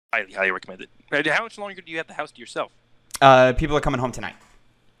Highly, highly recommend it. How much longer do you have the house to yourself? People are coming home tonight.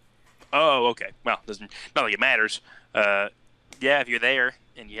 Oh, okay. Well, doesn't not like it matters. Yeah, if you're there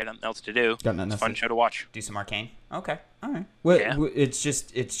and you have nothing else to do, Got nothing it's a else fun to show to watch. do. Some Arcane. Okay, all right. Well, Yeah. it's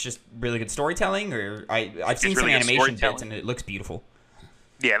just really good storytelling, or I've seen some really good animation bits storytelling. and it looks beautiful.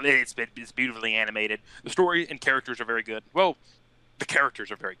 Yeah, it's beautifully animated. The story and characters are very good. Well, the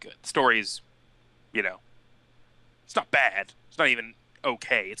characters are very good. The story is, it's not bad. It's not even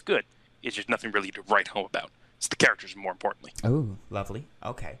okay. It's good. It's just nothing really to write home about. It's the characters more importantly. Oh, lovely.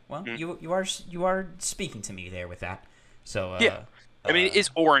 Okay. Well, you are speaking to me there with that. So Yeah. I mean,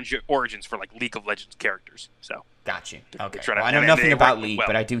 it's origins for like League of Legends characters. So got you. Okay. trying to- Well, I know and nothing they about work League, well.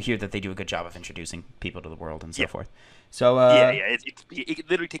 but I do hear that they do a good job of introducing people to the world and so Yeah. forth. So yeah. It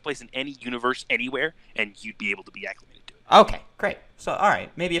could literally take place in any universe, anywhere, and you'd be able to be acclimated to it. Okay, great. So all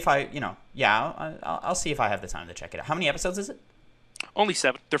right, maybe if I'll see if I have the time to check it out. How many episodes is it? Only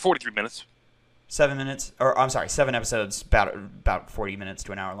 7. They're 43 minutes. 7 minutes, or I'm sorry, 7 episodes, about 40 minutes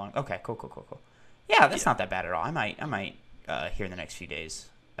to an hour long. Okay, cool. Yeah, that's not that bad at all. I might here in the next few days,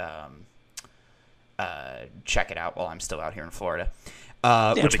 check it out while I'm still out here in Florida.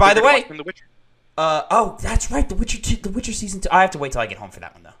 Which, by the way, The Witcher. oh, that's right, The Witcher season 2. I have to wait till I get home for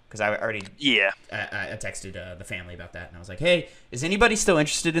that one though, because I already Yeah. I texted the family about that, and I was like, hey, is anybody still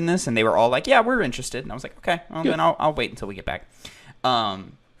interested in this? And they were all like, yeah, we're interested. And I was like, okay, well, then I'll wait until we get back.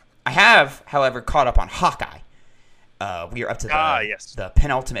 I have, however, caught up on Hawkeye. We are up to the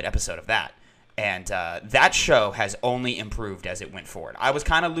penultimate episode of that. And that show has only improved as it went forward. I was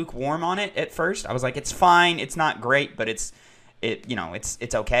kind of lukewarm on it at first. I was like, it's fine. It's not great, but it's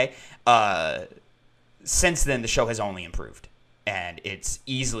okay. Since then, the show has only improved. And it's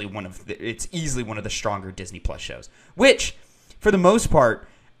easily one of the stronger Disney Plus shows. Which, for the most part,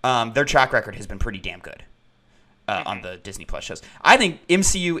 their track record has been pretty damn good. On the Disney Plus shows, I think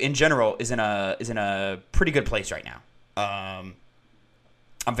MCU in general is in a pretty good place right now.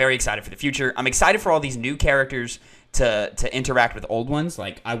 I'm very excited for the future. I'm excited for all these new characters to interact with old ones.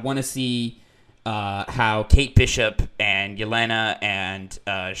 Like, I want to see how Kate Bishop and Yelena and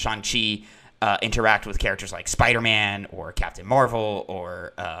Shang-Chi interact with characters like Spider-Man or Captain Marvel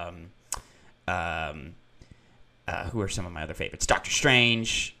or who are some of my other favorites? Doctor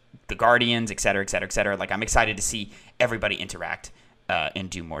Strange, the Guardians, et cetera, et cetera, et cetera. Like, I'm excited to see everybody interact and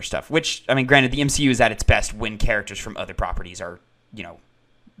do more stuff. Which, I mean, granted, the MCU is at its best when characters from other properties are,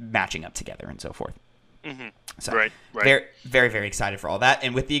 matching up together and so forth. Mm-hmm. So, right. Very, very, very excited for all that.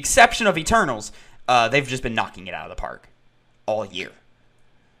 And with the exception of Eternals, they've just been knocking it out of the park all year.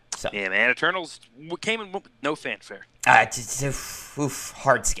 So Yeah, man. Eternals came in with no fanfare. Hard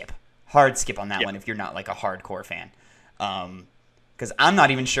skip on that one if you're not like a hardcore fan. Because I'm not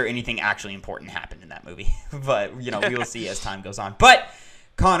even sure anything actually important happened in that movie. But, we will see as time goes on. But,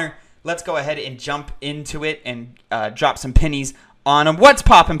 Connor, let's go ahead and jump into it and drop some pennies on them. What's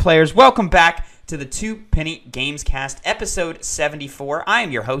poppin', players? Welcome back to the 2 Penny Gamescast, episode 74. I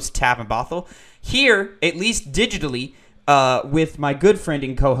am your host, Tavin Bothel, here, at least digitally, with my good friend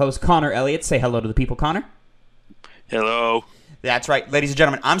and co-host, Connor Elliott. Say hello to the people, Connor. Hello. That's right, ladies and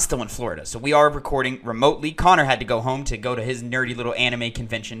gentlemen, I'm still in Florida, so we are recording remotely. Connor had to go home to go to his nerdy little anime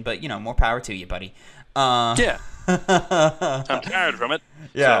convention, but, more power to you, buddy. Yeah. I'm tired from it.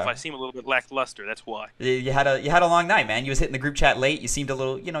 Yeah. So if I seem a little bit lackluster, that's why. You had a long night, man. You was hitting the group chat late. You seemed a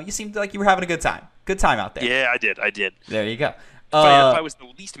little, you seemed like you were having a good time. Good time out there. Yeah, I did. There you go. If I was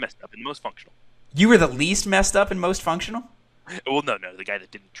the least messed up and the most functional. You were the least messed up and most functional? Well, no, the guy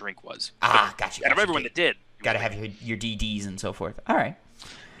that didn't drink was. Gotcha. Out of everyone that did. Got to have your DDs and so forth. All right.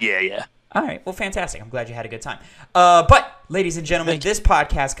 Yeah. All right. Well, fantastic. I'm glad you had a good time. But, ladies and gentlemen, this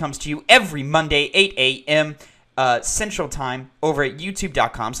podcast comes to you every Monday, 8 a.m. Central Time over at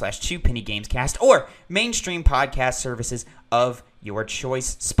youtube.com/2pennygamescast or mainstream podcast services of your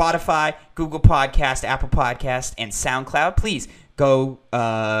choice. Spotify, Google Podcast, Apple Podcast, and SoundCloud. Please go,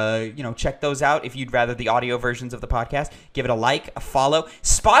 check those out if you'd rather the audio versions of the podcast. Give it a like, a follow.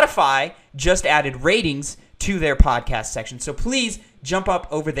 Spotify just added ratings to their podcast section, so please jump up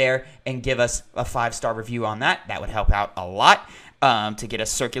over there and give us a 5-star review on that. That would help out a lot to get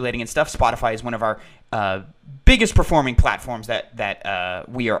us circulating and stuff. Spotify is one of our biggest performing platforms that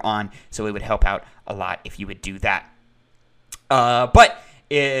we are on, so it would help out a lot if you would do that. But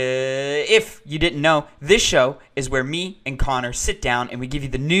if you didn't know, this show is where me and Connor sit down and we give you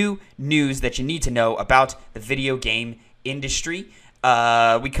the new news that you need to know about the video game industry.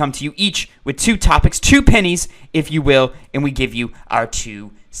 We come to you each with 2 topics, 2 pennies, if you will, and we give you our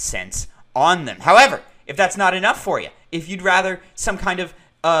 2 cents on them. However, if that's not enough for you, if you'd rather some kind of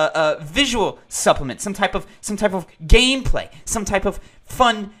visual supplement, some type of gameplay, some type of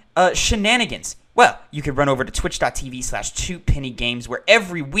fun shenanigans. Well, you can run over to twitch.tv/2pennygames, where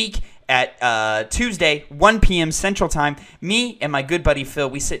every week at Tuesday, 1 p.m. Central Time, me and my good buddy Phil,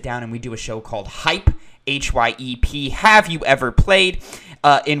 we sit down and we do a show called Hype, Hyep, Have You Ever Played?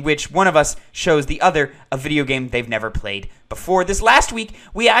 In which one of us shows the other a video game they've never played before. This last week,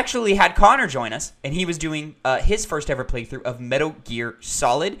 we actually had Connor join us, and he was doing his first ever playthrough of Metal Gear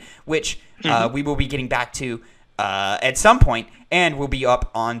Solid, which we will be getting back to at some point, and will be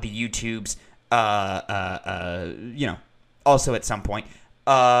up on the YouTubes, also at some point.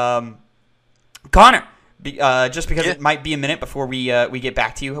 Connor, just because it might be a minute before we get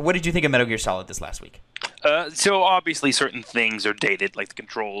back to you, what did you think of Metal Gear Solid this last week? So obviously certain things are dated, like the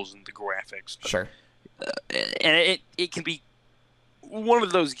controls and the graphics. Sure. And it can be one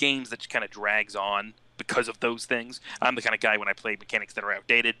of those games that kind of drags on because of those things. I'm the kind of guy, when I play mechanics that are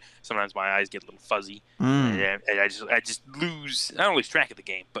outdated, sometimes my eyes get a little fuzzy. And I just don't lose track of the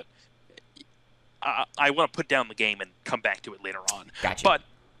game, but I want to put down the game and come back to it later on. Gotcha. But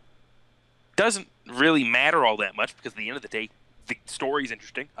doesn't really matter all that much, because at the end of the day, the story's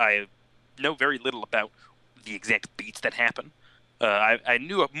interesting. I know very little about the exact beats that happen. I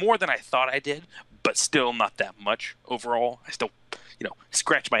knew more than I thought I did, but still not that much overall. I still,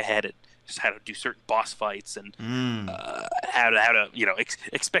 scratch my head at just how to do certain boss fights and how to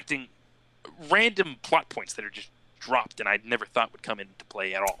expecting random plot points that are just dropped and I never thought would come into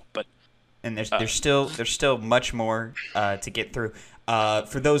play at all. But there's still much more to get through.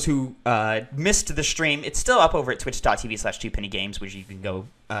 For those who missed the stream, it's still up over at twitch.tv/2pennygames, which you can go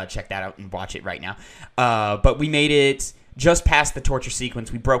check that out and watch it right now. But we made it just past the torture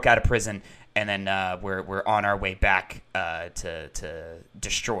sequence. We broke out of prison, and then we're on our way back to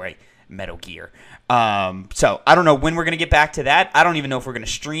destroy Metal Gear. So I don't know when we're going to get back to that. I don't even know if we're going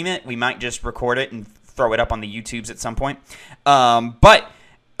to stream it. We might just record it and throw it up on the YouTubes at some point. But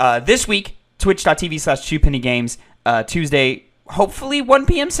this week, twitch.tv/2pennygames, Tuesday, hopefully 1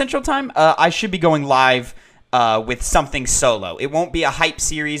 p.m. Central Time, I should be going live with something solo. It won't be a hype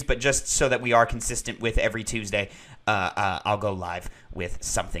series, but just so that we are consistent with every Tuesday, I'll go live with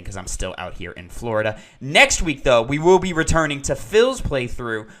something because I'm still out here in Florida. Next week, though, we will be returning to Phil's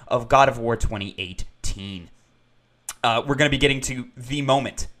playthrough of God of War 2018. We're going to be getting to the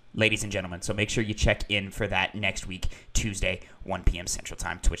moment, ladies and gentlemen, so make sure you check in for that next week, Tuesday, 1 p.m. Central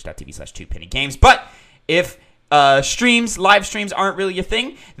Time, twitch.tv/2pennygames. But if live streams aren't really a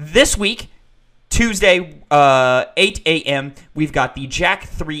thing, this week, Tuesday, 8 a.m., we've got the Jack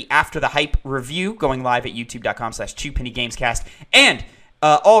 3 After the Hype review going live at youtube.com/2pennygamescast. And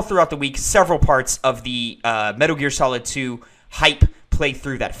all throughout the week, several parts of the Metal Gear Solid 2 Hype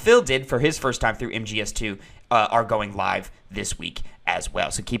playthrough that Phil did for his first time through MGS2 are going live this week as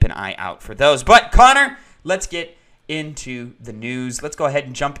well. So keep an eye out for those. But, Connor, let's get into the news. Let's go ahead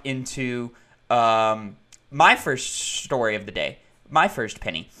and jump into my first story of the day. My first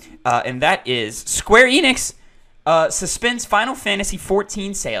penny, and that is Square Enix suspends Final Fantasy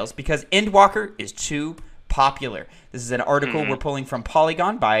XIV sales because Endwalker is too popular. This is an article we're pulling from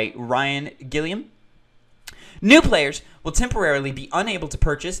Polygon by Ryan Gilliam. New players will temporarily be unable to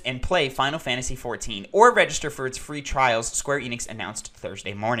purchase and play Final Fantasy XIV or register for its free trials, Square Enix announced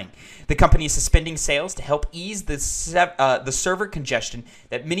Thursday morning. The company is suspending sales to help ease the server congestion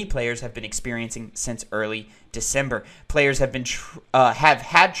that many players have been experiencing since early December. Players have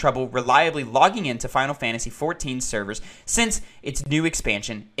had trouble reliably logging into Final Fantasy XIV servers since its new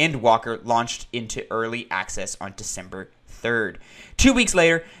expansion, Endwalker, launched into early access on December 3rd. 2 weeks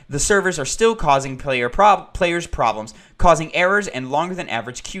later, the servers are still causing players problems, causing errors and longer than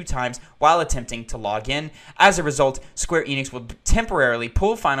average queue times while attempting to log in. As a result, Square Enix will temporarily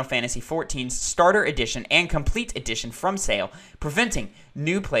pull Final Fantasy XIV's Starter Edition and Complete Edition from sale, preventing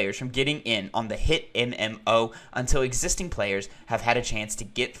new players from getting in on the hit MMO until existing players have had a chance to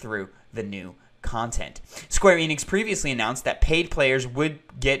get through the new content. Square Enix previously announced that paid players would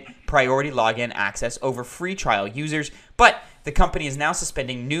get priority login access over free trial users, but the company is now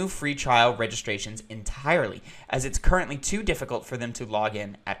suspending new free trial registrations entirely, as it's currently too difficult for them to log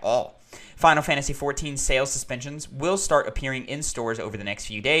in at all. Final Fantasy XIV sales suspensions will start appearing in stores over the next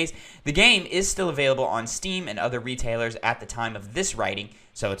few days. The game is still available on Steam and other retailers at the time of this writing,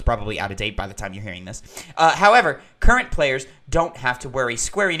 so it's probably out of date by the time you're hearing this. However, current players don't have to worry.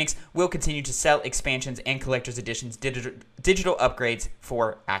 Square Enix will continue to sell expansions and collector's editions digital upgrades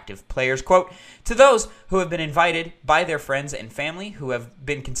for active players. Quote, "To those who have been invited by their friends and family who have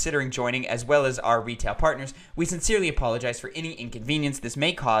been considering joining, as well as our retail partners, we sincerely apologize for any inconvenience this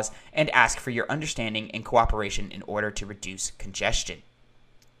may cause and ask for your understanding and cooperation in order to reduce congestion."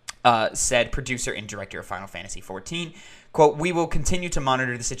 said producer and director of Final Fantasy XIV. Quote, "We will continue to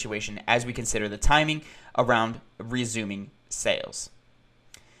monitor the situation as we consider the timing around resuming sales."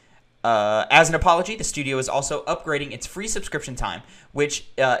 As an apology, the studio is also upgrading its free subscription time, which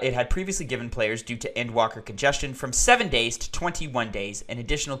it had previously given players due to Endwalker congestion, from 7 days to 21 days, an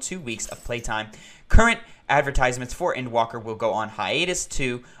additional 2 weeks of playtime. Current advertisements for Endwalker will go on hiatus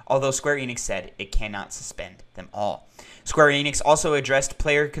too, although Square Enix said it cannot suspend them all. Square Enix also addressed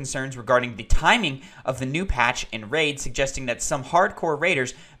player concerns regarding the timing of the new patch and raid, suggesting that some hardcore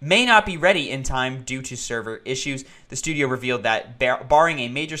raiders may not be ready in time due to server issues. The studio revealed that, barring a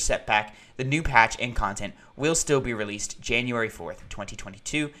major setback, the new patch and content will still be released January 4th,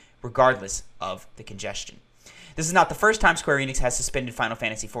 2022, regardless of the congestion. This is not the first time Square Enix has suspended Final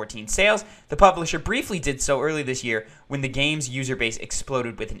Fantasy XIV sales. The publisher briefly did so early this year when the game's user base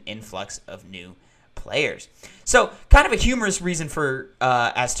exploded with an influx of new players. So, kind of a humorous reason for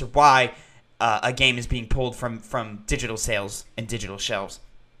as to why a game is being pulled from digital sales and digital shelves.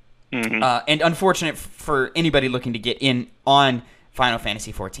 Mm-hmm. And unfortunate for anybody looking to get in on Final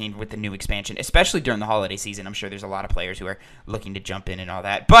Fantasy XIV with the new expansion, especially during the holiday season. I'm sure there's a lot of players who are looking to jump in and all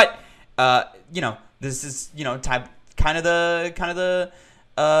that. But this is kind of the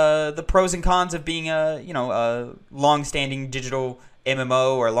pros and cons of being a long-standing digital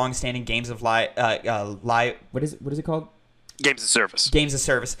MMO or long-standing games of live. What is it called? Games of service. Games of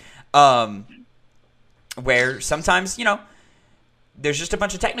service. Where sometimes there's just a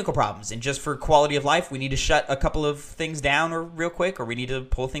bunch of technical problems, and just for quality of life, we need to shut a couple of things down real quick, or we need to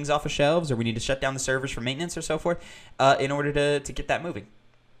pull things off of shelves, or we need to shut down the servers for maintenance or so forth, in order to get that moving.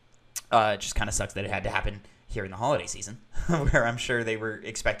 It just kind of sucks that it had to happen here in the holiday season, where I'm sure they were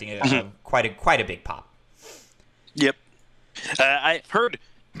expecting quite a big pop. Yep. I've heard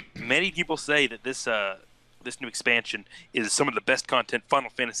many people say that this new expansion is some of the best content Final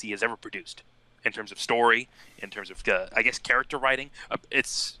Fantasy has ever produced, in terms of story, in terms of character writing.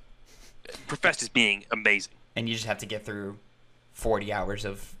 It's professed as being amazing. And you just have to get through 40 hours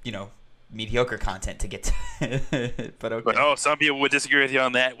of mediocre content to get to but okay. But some people would disagree with you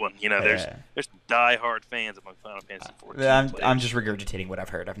on that one. There's die-hard fans among Final Fantasy XIV. I'm just regurgitating what I've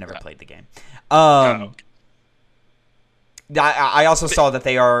heard. I've never played the game. Okay. I also saw that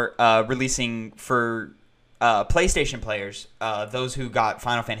they are releasing for PlayStation players, those who got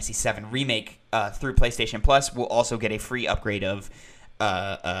Final Fantasy VII Remake through PlayStation Plus will also get a free upgrade of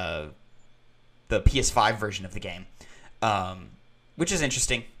the PS5 version of the game, which is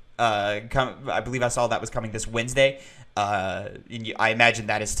interesting. I believe I saw that was coming this Wednesday. I imagine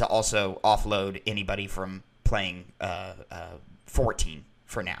that is to also offload anybody from playing 14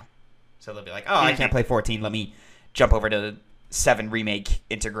 for now. So they'll be like, I can't play 14. Let me jump over to 7 Remake,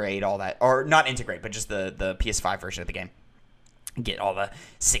 integrate all that. Or not integrate, but just the PS5 version of the game. Get all the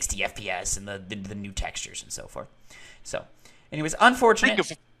 60 FPS and the new textures and so forth. So, anyways, unfortunate.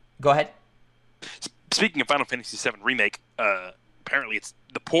 Go ahead. Speaking of Final Fantasy VII Remake, apparently it's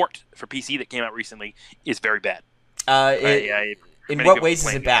the port for PC that came out recently is very bad. In what ways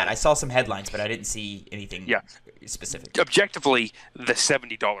is it bad? I saw some headlines, but I didn't see anything specific. Objectively, the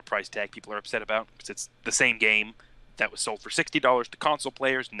 $70 price tag people are upset about, because it's the same game that was sold for $60 to console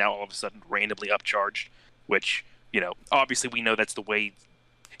players, now all of a sudden randomly upcharged, which, obviously we know that's the way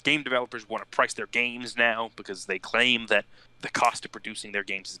game developers want to price their games now, because they claim that the cost of producing their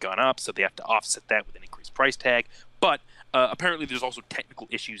games has gone up, so they have to offset that with an increased price tag. But apparently there's also technical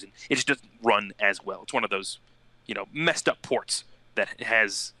issues, and it just doesn't run as well. It's one of those, messed up ports that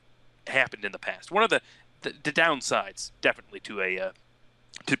has happened in the past. One of the downsides, definitely, to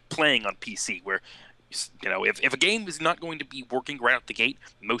playing on PC, where if a game is not going to be working right out the gate,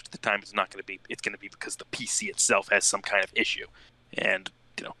 most of the time it's not going to be. It's going to be because the PC itself has some kind of issue, and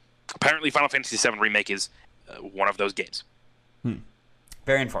apparently Final Fantasy VII Remake is one of those games.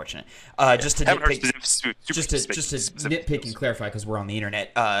 Very unfortunate. Just to nitpick and clarify, because we're on the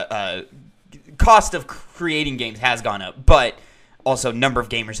internet, cost of creating games has gone up, but also number of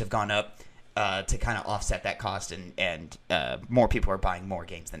gamers have gone up to kind of offset that cost, and more people are buying more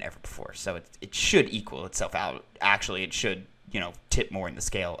games than ever before. So it should equal itself out. Actually, it should tip more in the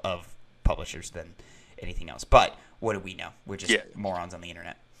scale of publishers than anything else. But what do we know? We're just morons on the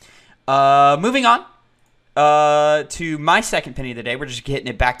internet. Moving on. To my second penny of the day. We're just getting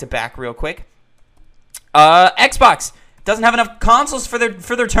it back to back real quick. Xbox doesn't have enough consoles for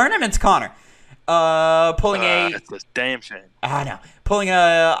their tournaments, Connor. That's a damn shame. I know. Pulling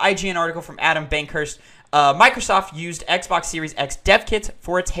a IGN article from Adam Bankhurst. Microsoft used Xbox Series X dev kits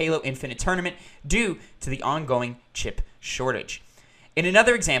for its Halo Infinite tournament due to the ongoing chip shortage. In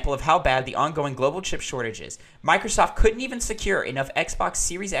another example of how bad the ongoing global chip shortage is, Microsoft couldn't even secure enough Xbox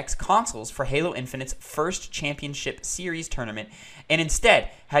Series X consoles for Halo Infinite's first Championship Series tournament, and instead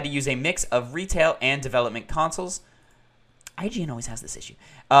had to use a mix of retail and development consoles. IGN always has this issue.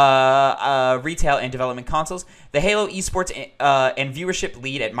 Retail and development consoles. The Halo esports and viewership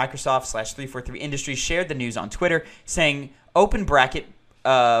lead at Microsoft/343 Industries shared the news on Twitter, saying open bracket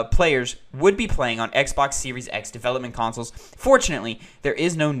players would be playing on Xbox Series X development consoles. Fortunately, there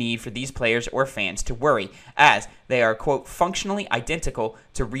is no need for these players or fans to worry, as they are, quote, functionally identical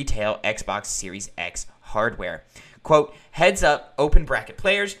to retail Xbox Series X hardware. Quote, heads up, open bracket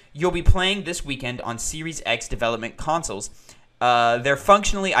players, you'll be playing this weekend on Series X development consoles. They're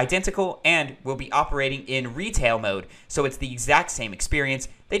functionally identical and will be operating in retail mode, so it's the exact same experience.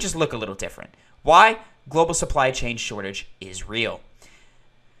 They just look a little different. Why? Global supply chain shortage is real.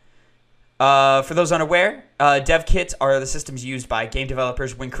 For those unaware, dev kits are the systems used by game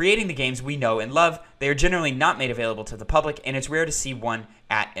developers when creating the games we know and love. They are generally not made available to the public, and it's rare to see one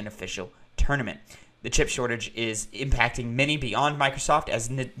at an official tournament. The chip shortage is impacting many beyond Microsoft, as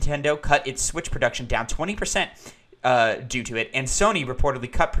Nintendo cut its Switch production down 20% due to it, and Sony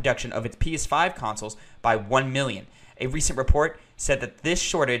reportedly cut production of its PS5 consoles by 1 million. A recent report said that this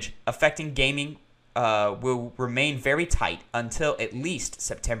shortage affecting gaming will remain very tight until at least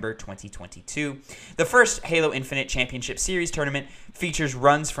September 2022. The first Halo Infinite Championship Series tournament features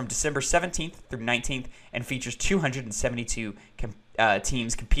runs from December 17th through 19th and features 272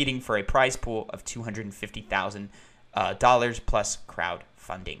 teams competing for a prize pool of $250,000 plus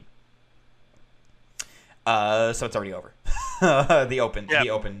crowdfunding. So it's already over. The open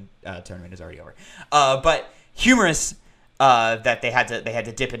tournament is already over. But humorous that they had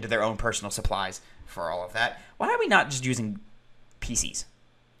to dip into their own personal supplies for all of that. Why are we not just using PCs?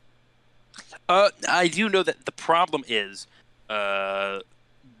 I do know that the problem is the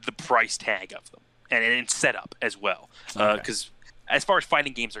price tag of them and setup as well. Because as far as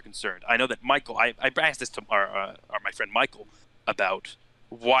fighting games are concerned, I know that Michael, I asked this to my friend Michael about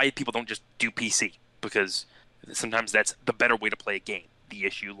why people don't just do PC, because sometimes that's the better way to play a game. The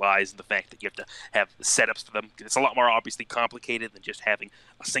issue lies in the fact that you have to have setups for them. It's a lot more obviously complicated than just having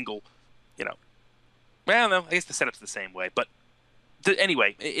a single, well, no, I guess the setup's the same way. But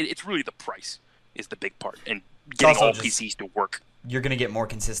anyway, it's really the price is the big part, and getting all PCs to work. You're going to get more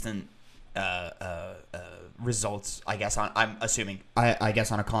consistent results, I guess. I'm assuming, I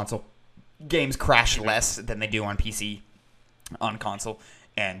guess, on a console. Games crash less than they do on PC on console,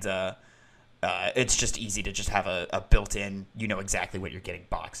 and it's just easy to just have a built-in, you know exactly what you're getting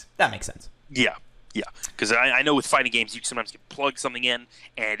box. That makes sense. Yeah. Because I know with fighting games, you sometimes can plug something in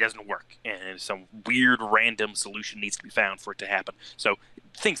and it doesn't work, and some weird random solution needs to be found for it to happen. So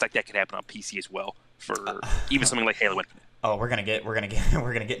things like that can happen on PC as well for even something like Halo Infinite. Oh, we're gonna get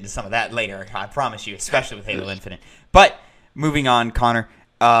into some of that later. I promise you, especially with Halo Infinite. But moving on, Connor.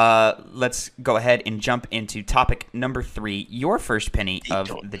 Let's go ahead and jump into topic number 3. Your first penny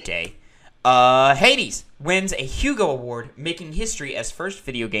of the day. Hades wins a Hugo Award, making history as first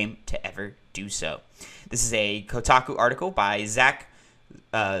video game to ever do so. This is a Kotaku article by Zach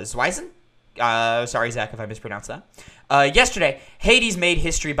Zweisen. Sorry, Zach, if I mispronounced that. Yesterday, Hades made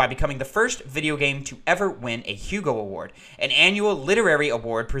history by becoming the first video game to ever win a Hugo Award, an annual literary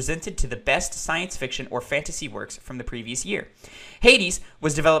award presented to the best science fiction or fantasy works from the previous year. Hades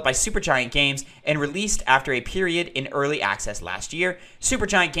was developed by Supergiant Games and released after a period in early access last year.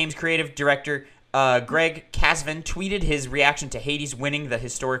 Supergiant Games creative director Greg Kasvin tweeted his reaction to Hades winning the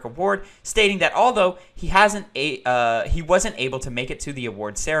historic award, stating that although he wasn't able to make it to the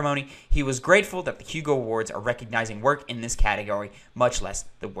award ceremony, he was grateful that the Hugo Awards are recognizing work in this category, much less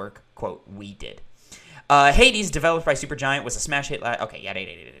the work, quote, we did. Hades, developed by Supergiant, was a smash hit.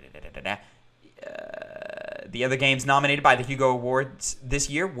 The other games nominated by the Hugo Awards this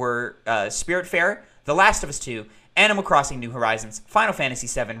year were Spiritfarer, The Last of Us 2, Animal Crossing New Horizons, Final Fantasy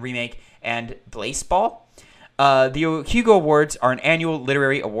VII Remake, and Blaseball. The Hugo Awards are an annual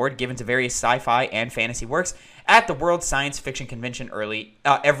literary award given to various sci-fi and fantasy works at the World Science Fiction Convention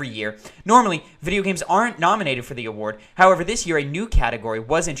every year. Normally, video games aren't nominated for the award. However, this year a new category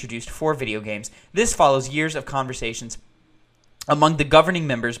was introduced for video games. This follows years of conversations among the governing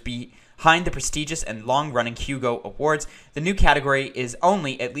members behind the prestigious and long-running Hugo Awards. The new category is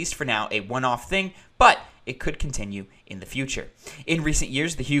only, at least for now, a one-off thing, but it could continue in the future. In recent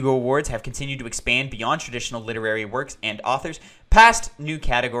years, the Hugo Awards have continued to expand beyond traditional literary works and authors. Past new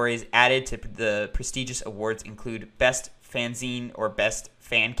categories added to the prestigious awards include Best Fanzine or Best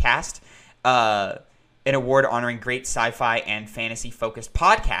Fan Cast, an award honoring great sci-fi and fantasy-focused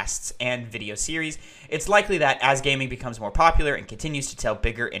podcasts and video series. It's likely that as gaming becomes more popular and continues to tell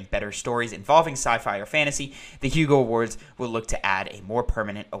bigger and better stories involving sci-fi or fantasy, the Hugo Awards will look to add a more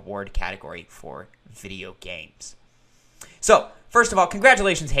permanent award category for video games. So, first of all,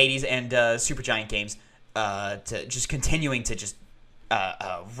 congratulations, Hades and Supergiant Games, to just continuing to just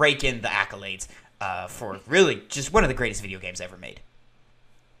rake in the accolades for really just one of the greatest video games ever made.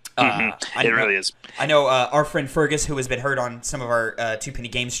 It really is. I know our friend Fergus, who has been heard on some of our Two Penny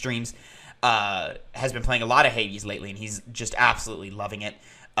Games streams, has been playing a lot of Hades lately, and he's just absolutely loving it.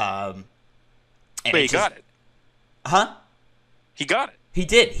 And he got it. Huh? He got it. He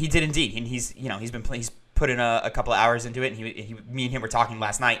did indeed, and he's put in a couple of hours into it, and me and him were talking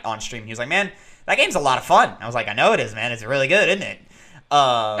last night on stream. He was like, "Man, that game's a lot of fun." I was like, "I know it is, man. It's really good, isn't it?"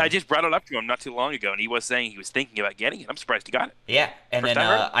 I just brought it up to him not too long ago, and he was saying he was thinking about getting it. I'm surprised he got it. Yeah, and then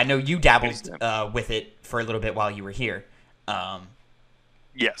I know you dabbled with it for a little bit while you were here.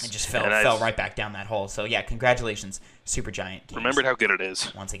 Yes. And just fell right back down that hole. So yeah, congratulations, Supergiant Games. Remembered how good it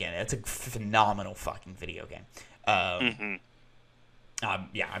is. Once again, it's a phenomenal fucking video game.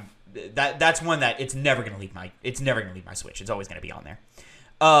 That's one that it's never gonna leave my Switch. It's always gonna be on there.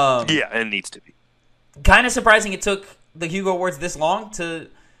 Yeah, it needs to be. Kind of surprising it took the Hugo Awards this long to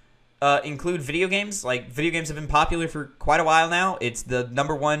include video games. Like, video games have been popular for quite a while now. It's the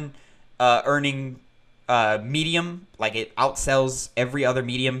number one earning medium. Like, it outsells every other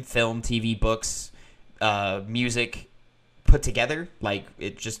medium: film, TV, books, music put together. Like,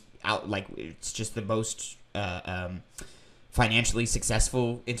 it's just the most financially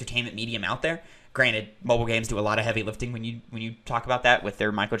successful entertainment medium out there. Granted, mobile games do a lot of heavy lifting when you talk about that with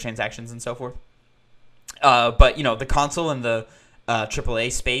their microtransactions and so forth. But the console and the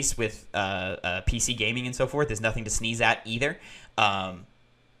AAA space with PC gaming and so forth is nothing to sneeze at either.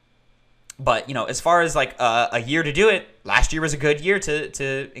 But as far as like a year to do it, last year was a good year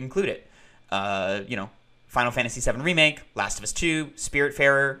to include it. Final Fantasy VII Remake, Last of Us 2,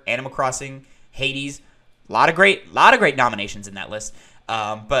 Spiritfarer, Animal Crossing, Hades, a lot of great nominations in that list.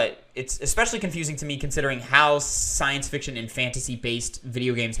 But it's especially confusing to me considering how science fiction and fantasy based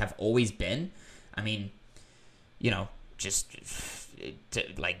video games have always been. I mean,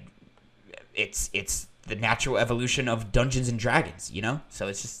 it's the natural evolution of Dungeons and Dragons, So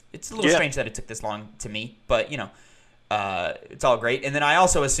it's a little strange that it took this long to me, but it's all great. And then I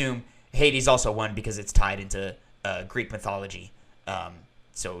also assume Hades also won because it's tied into Greek mythology.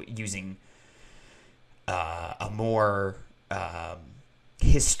 So using a more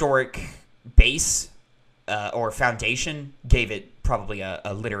historic base or foundation gave it probably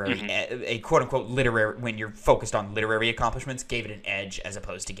a literary, a quote unquote literary, when you're focused on literary accomplishments, gave it an edge as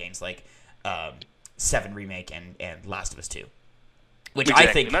opposed to games like 7 Remake and Last of Us 2. Which exactly.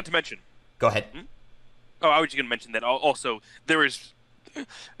 I think. Not to mention. Go ahead. Oh, I was just going to mention that also there is.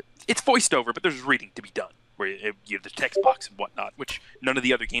 It's voiced over, but there's reading to be done where you have the text box and whatnot, which none of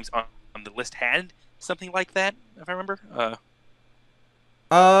the other games on the list had something like that, if I remember.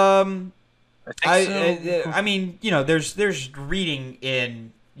 I mean, there's reading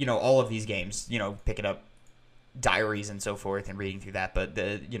in, all of these games, picking up diaries and so forth and reading through that, but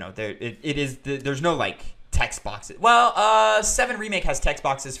there's no like text boxes. Well, 7 Remake has text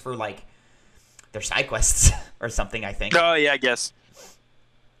boxes for like their side quests or something, I think. Oh yeah, I guess.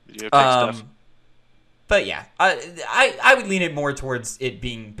 Stuff. But yeah, I would lean it more towards it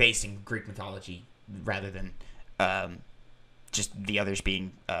being based in Greek mythology rather than just the others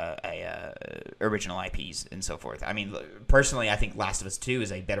being original IPs and so forth. I mean, personally, I think Last of Us 2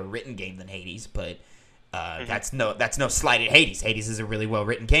 is a better written game than Hades, but that's no slight at Hades. Hades is a really well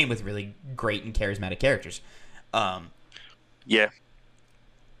written game with really great and charismatic characters. Yeah.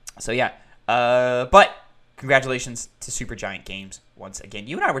 So yeah, but congratulations to Supergiant Games once again.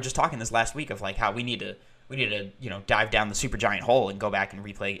 You and I were just talking this last week of like how we need to dive down the Supergiant hole and go back and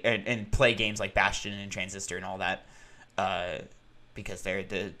replay and play games like Bastion and Transistor and all that. Because I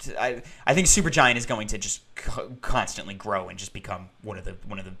think Supergiant is going to just constantly grow and just become one of the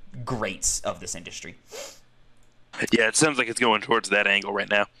greats of this industry. Yeah, it sounds like it's going towards that angle right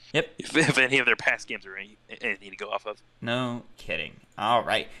now. Yep. If any of their past games are anything to go off of. No kidding. All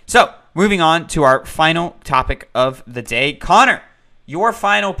right. So, moving on to our final topic of the day. Connor, your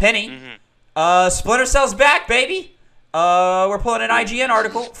final penny. Splinter Cell's back, baby. We're pulling an IGN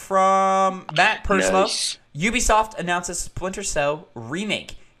article from Matt Purslow. Nice. Ubisoft announces Splinter Cell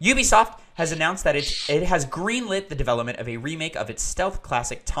remake. Ubisoft has announced that it has greenlit the development of a remake of its stealth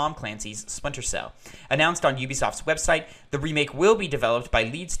classic Tom Clancy's Splinter Cell. Announced on Ubisoft's website, the remake will be developed by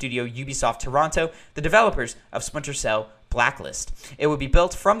lead studio Ubisoft Toronto, the developers of Splinter Cell Blacklist. It would be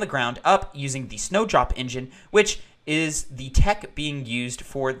built from the ground up using the Snowdrop engine, which is the tech being used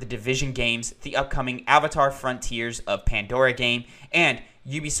for the Division games, the upcoming Avatar Frontiers of Pandora game, and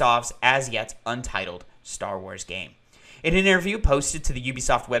Ubisoft's as yet untitled Star Wars game. In an interview posted to the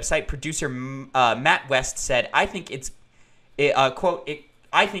Ubisoft website, producer Matt West said, I think it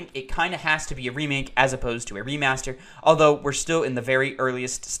kind of has to be a remake as opposed to a remaster, although we're still in the very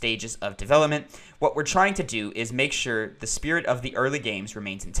earliest stages of development. What we're trying to do is make sure the spirit of the early games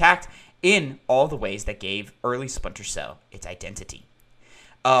remains intact in all the ways that gave early Splinter Cell its identity.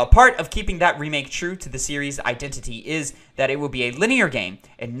 Part of keeping that remake true to the series' identity is that it will be a linear game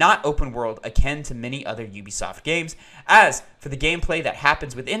and not open world akin to many other Ubisoft games. As for the gameplay that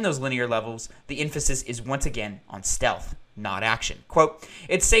happens within those linear levels, the emphasis is once again on stealth, not action. Quote,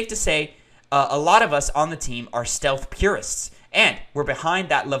 it's safe to say a lot of us on the team are stealth purists, and we're behind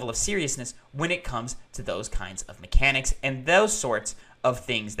that level of seriousness when it comes to those kinds of mechanics and those sorts of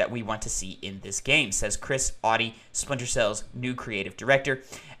things that we want to see in this game, says Chris Audi, Splinter Cell's new creative director.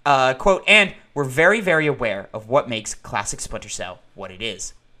 Quote, and we're very, very aware of what makes classic Splinter Cell what it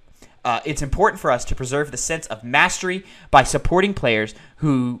is. It's important for us to preserve the sense of mastery by supporting players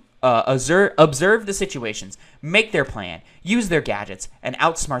who observe the situations, make their plan, use their gadgets, and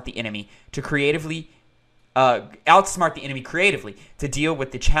outsmart the enemy creatively to deal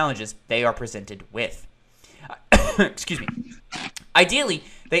with the challenges they are presented with. Excuse me. Ideally,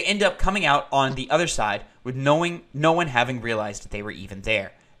 they end up coming out on the other side with no one having realized that they were even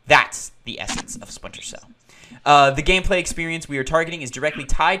there. That's the essence of Splinter Cell. The gameplay experience we are targeting is directly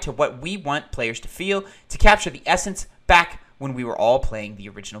tied to what we want players to feel to capture the essence back when we were all playing the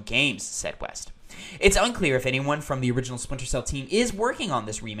original games, said West. It's unclear if anyone from the original Splinter Cell team is working on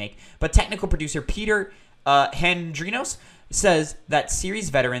this remake, but technical producer Peter Handrinos says that series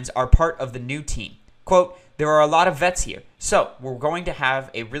veterans are part of the new team. Quote, there are a lot of vets here, so we're going to have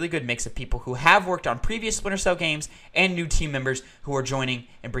a really good mix of people who have worked on previous Splinter Cell games and new team members who are joining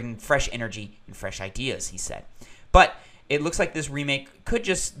and bringing fresh energy and fresh ideas, he said. But it looks like this remake could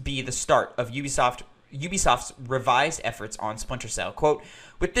just be the start of Ubisoft's revised efforts on Splinter Cell. Quote,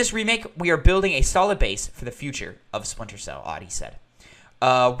 with this remake, we are building a solid base for the future of Splinter Cell, Audi said.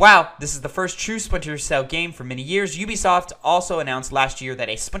 Wow, this is the first true Splinter Cell game for many years. Ubisoft also announced last year that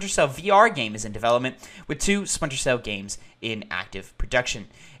a Splinter Cell VR game is in development, with 2 Splinter Cell games in active production.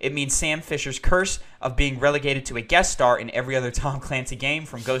 It means Sam Fisher's curse of being relegated to a guest star in every other Tom Clancy game,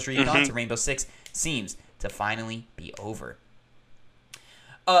 from Ghost Recon to Rainbow Six, seems to finally be over.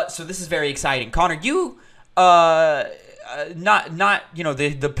 So this is very exciting. Connor, you not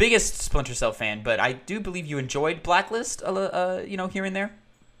the biggest Splinter Cell fan, but I do believe you enjoyed Blacklist here and there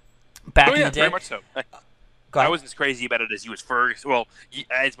back in the day. Very much so. I wasn't as crazy about it as you as Fergus. Well,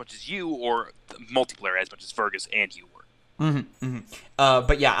 as much as you, or multiplayer as much as Fergus and you were.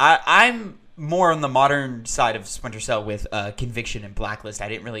 But yeah, I'm more on the modern side of Splinter Cell with Conviction and Blacklist. I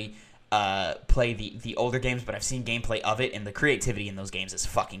didn't really play the older games, but I've seen gameplay of it, and the creativity in those games is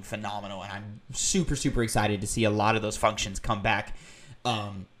fucking phenomenal, and I'm super, super excited to see a lot of those functions come back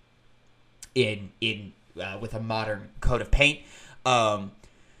with a modern coat of paint.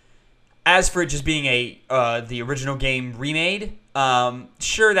 As for it just being the original game remade,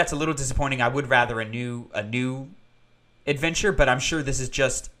 sure, that's a little disappointing. I would rather a new adventure, but I'm sure this is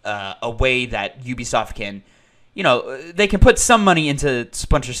just a way that Ubisoft can, they can put some money into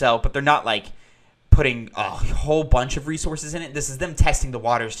Splinter Cell, but they're not like putting a whole bunch of resources in it. This is them testing the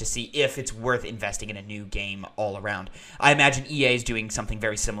waters to see if it's worth investing in a new game all around. I imagine EA is doing something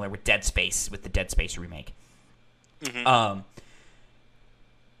very similar with Dead Space, with the Dead Space remake.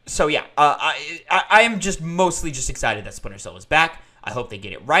 So yeah, I am just mostly just excited that Splinter Cell is back. I hope they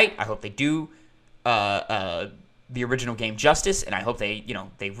get it right. I hope they do the original game justice, and I hope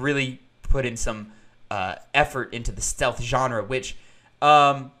they really put in some effort into the stealth genre, which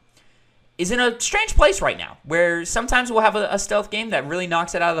is in a strange place right now, where sometimes we'll have a stealth game that really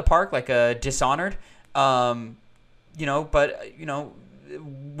knocks it out of the park, like a Dishonored,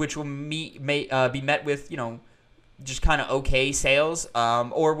 which will be met with just kind of okay sales,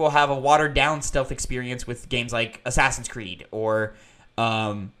 or we'll have a watered down stealth experience with games like Assassin's Creed or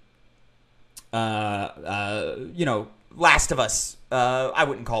Last of Us. I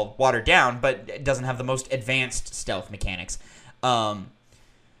wouldn't call watered down, but it doesn't have the most advanced stealth mechanics. So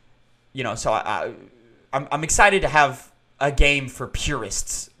I'm excited to have a game for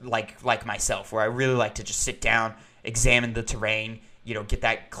purists like myself, where I really like to just sit down, examine the terrain, get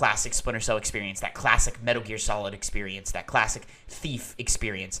that classic Splinter Cell experience, that classic Metal Gear Solid experience, that classic Thief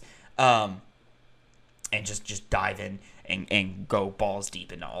experience, and just dive in and go balls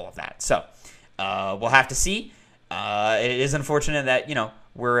deep into all of that. So we'll have to see. It is unfortunate that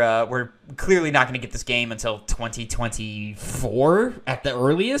we're clearly not going to get this game until 2024 at the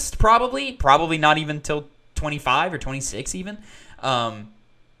earliest, probably not even until 25 or 26 even.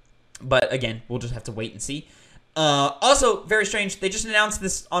 But again, we'll just have to wait and see. Also, very strange. They just announced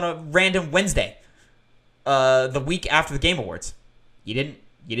this on a random Wednesday, the week after the Game Awards. You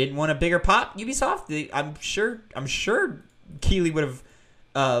didn't want a bigger pop, Ubisoft? I'm sure Keighley would have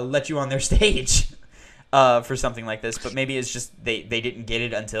let you on their stage for something like this, but maybe it's just they didn't get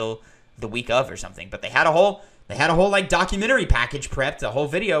it until the week of or something. But they had a whole like documentary package prepped, a whole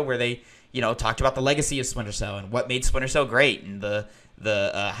video where they talked about the legacy of Splinter Cell and what made Splinter Cell great and the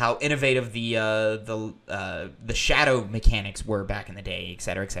how innovative the shadow mechanics were back in the day, et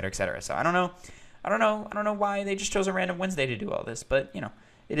cetera, et cetera, et cetera. So I don't know why they just chose a random Wednesday to do all this, but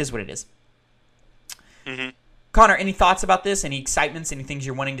it is what it is. Mm-hmm. Connor, any thoughts about this? Any excitements? Any things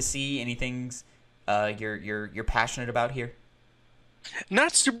you're wanting to see? Any things you're passionate about here?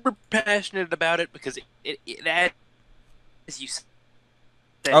 Not super passionate about it because it as you said.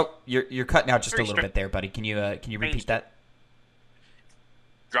 Oh, you're cutting out just a little bit there, buddy. Can you repeat that?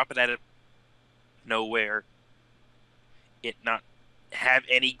 Drop it out of nowhere. It not have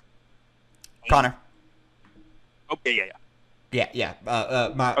any. Connor. Okay, Yeah.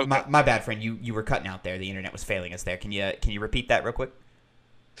 My bad, friend. You were cutting out there. The internet was failing us there. Can you repeat that real quick?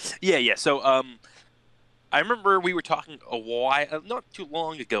 Yeah. So I remember we were talking a while, not too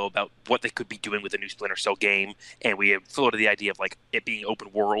long ago, about what they could be doing with a new Splinter Cell game, and we had floated the idea of like it being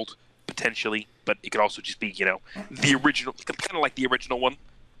open world potentially, but it could also just be the original, kind of like the original one,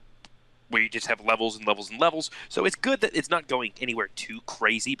 where you just have levels and levels and levels. So it's good that it's not going anywhere too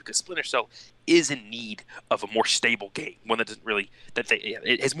crazy because Splinter Cell is in need of a more stable game, one that doesn't really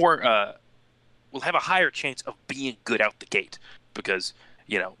it has more will have a higher chance of being good out the gate because.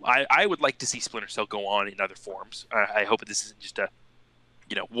 I would like to see Splinter Cell go on in other forms. I hope this isn't just a,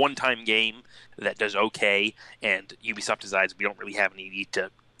 one-time game that does okay, and Ubisoft decides we don't really have any need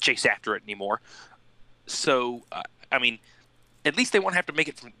to chase after it anymore. So, at least they won't have to make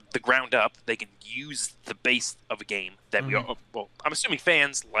it from the ground up. They can use the base of a game that I'm assuming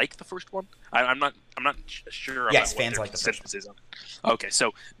fans like the first one. I'm not sure about yes, what fans their like the first consensus is on it. Okay,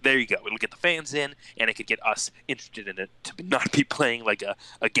 so there you go. It'll get the fans in, and it could get us interested in it to not be playing like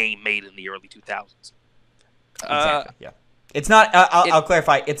a game made in the early 2000s. Exactly. Yeah. It's not. I'll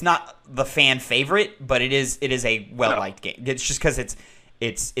clarify. It's not the fan favorite, but it is a well-liked game. It's just because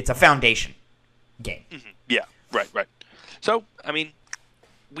it's a foundation game. Mm-hmm. Yeah. Right. So,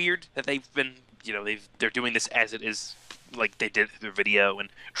 weird that they've been, they're doing this as it is, like they did their video and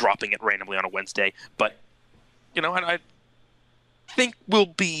dropping it randomly on a Wednesday. But, I think there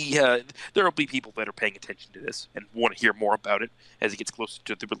will be people that are paying attention to this and want to hear more about it as it gets closer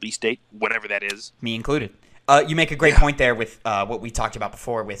to the release date, whenever that is. Me included. You make a great point there with what we talked about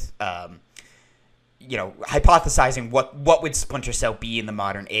before with, hypothesizing what would Splinter Cell be in the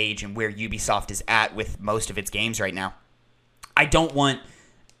modern age and where Ubisoft is at with most of its games right now. I don't want,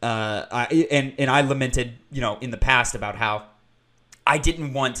 and I lamented, in the past about how I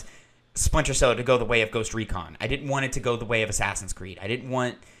didn't want Splinter Cell to go the way of Ghost Recon. I didn't want it to go the way of Assassin's Creed. I didn't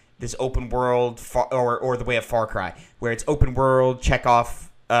want this open world or the way of Far Cry, where it's open world, check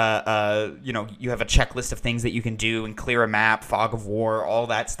off, you have a checklist of things that you can do and clear a map, fog of war, all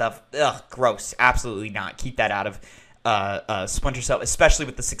that stuff. Ugh, gross. Absolutely not. Keep that out of Splinter Cell, especially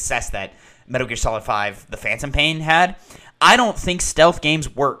with the success that Metal Gear Solid 5, The Phantom Pain had. I don't think stealth games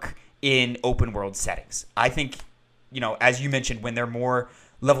work in open world settings. I think, as you mentioned, when they're more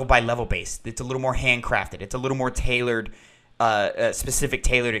level by level based, it's a little more handcrafted. It's a little more tailored, specific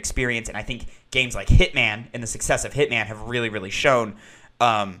tailored experience. And I think games like Hitman and the success of Hitman have really, really shown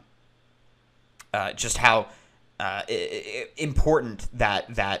just how important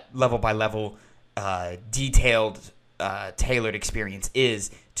that level by level, detailed, tailored experience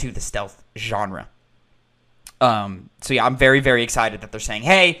is to the stealth genre. So yeah, I'm very, very excited that they're saying,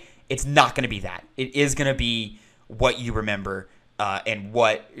 hey, it's not going to be that. It is going to be what you remember, and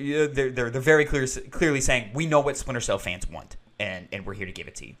what they're very clearly saying. We know what Splinter Cell fans want, and we're here to give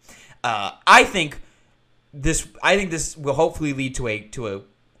it to you. I think this will hopefully lead to a.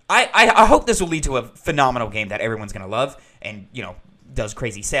 I hope this will lead to a phenomenal game that everyone's going to love, and does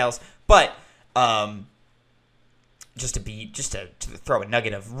crazy sales. But just to throw a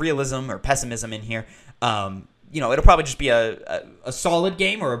nugget of realism or pessimism in here. It'll probably just be a solid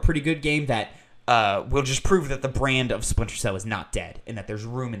game or a pretty good game that will just prove that the brand of Splinter Cell is not dead and that there's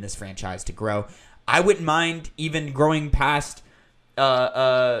room in this franchise to grow. I wouldn't mind even growing past,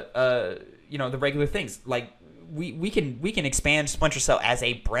 the regular things. Like we can expand Splinter Cell as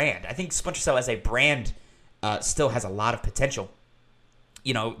a brand. I think Splinter Cell as a brand still has a lot of potential.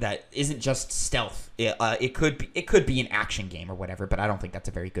 That isn't just stealth. It could be an action game or whatever, but I don't think that's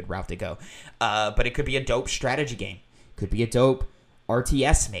a very good route to go. But it could be a dope strategy game. Could be a dope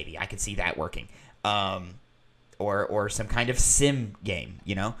RTS maybe. I could see that working. Or some kind of sim game,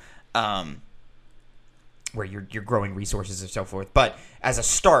 where you're growing resources and so forth. But as a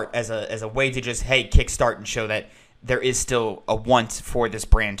start, as a way to just kickstart and show that there is still a want for this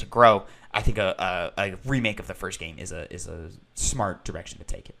brand to grow, I think a remake of the first game is a smart direction to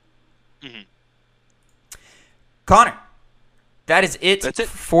take it. Mm-hmm. Connor, that's it That's it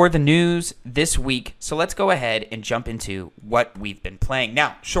for the news this week. So let's go ahead and jump into what we've been playing.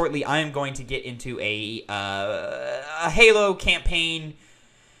 Now, shortly, I am going to get into a Halo campaign.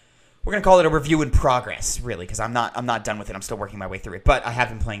 We're going to call it a review in progress, really, because I'm not done with it. I'm still working my way through it. But I have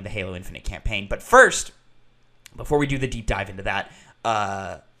been playing the Halo Infinite campaign. But first, before we do the deep dive into that,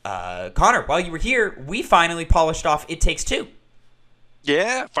 Connor, while you were here, we finally polished off It Takes Two.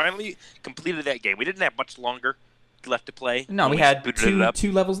 Yeah, finally completed that game. We didn't have much longer left to play. No, we had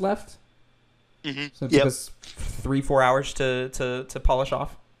two levels left. Mm-hmm. So it took us 3-4 hours to polish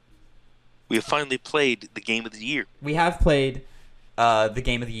off. We have finally played the game of the year. We have played the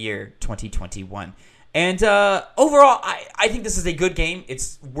game of the year 2021. And overall, I think this is a good game.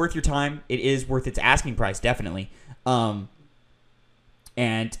 It's worth your time. It is worth its asking price, definitely. And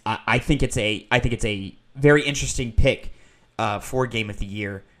I think it's a very interesting pick for game of the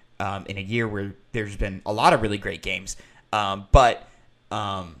year in a year where there's been a lot of really great games. But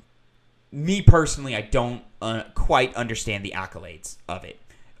me personally, I don't quite understand the accolades of it.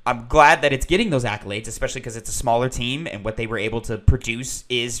 I'm glad that it's getting those accolades, especially because it's a smaller team, and what they were able to produce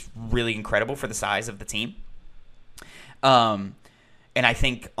is really incredible for the size of the team. And I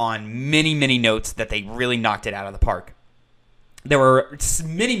think on many, many notes that they really knocked it out of the park. There were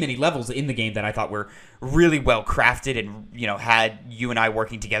many, many levels in the game that I thought were really well crafted and, had you and I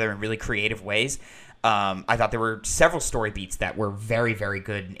working together in really creative ways. I thought there were several story beats that were very, very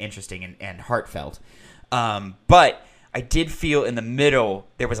good and interesting and heartfelt. But I did feel in the middle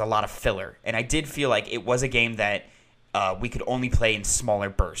there was a lot of filler. And I did feel like it was a game that we could only play in smaller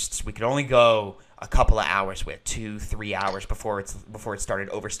bursts. We could only go a couple of hours with, 2-3 hours before it started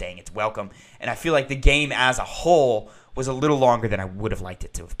overstaying its welcome. And I feel like the game as a whole was a little longer than I would have liked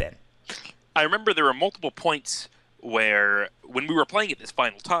it to have been. I remember there were multiple points where, when we were playing it this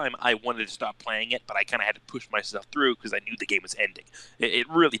final time, I wanted to stop playing it, but I kind of had to push myself through because I knew the game was ending. It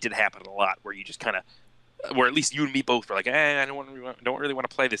really did happen a lot, where you just kind of, where at least you and me both were like, I don't really want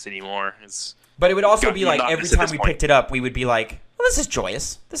to play this anymore. But it would also be like every time we picked it up, we would be like, well, this is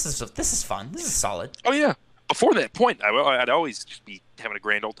joyous. This is fun. This is solid. Oh yeah. Before that point, I'd always just be having a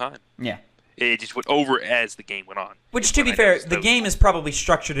grand old time. Yeah. It just went over as the game went on. Which, to be fair, the game is probably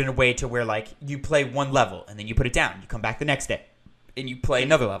structured in a way to where, like, you play one level, and then you put it down. You come back the next day, and you play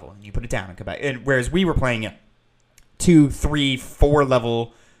another level, and you put it down and come back. And whereas we were playing 2, 3, 4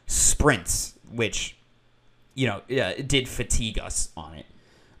 level sprints, which, it did fatigue us on it.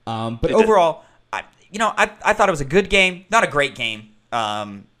 But overall, I thought it was a good game, not a great game.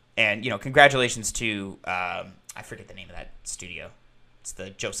 And, congratulations to, I forget the name of that studio. It's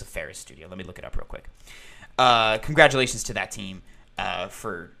the Joseph Ferris studio. Let me look it up real quick. Congratulations to that team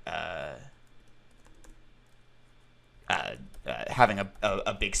for having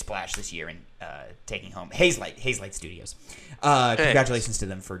a big splash this year and taking home Hazelight Studios. Congratulations to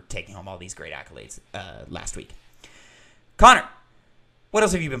them for taking home all these great accolades last week. Connor, what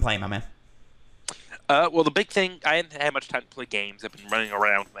else have you been playing, my man? Well, the big thing, I hadn't had much time to play games. I've been running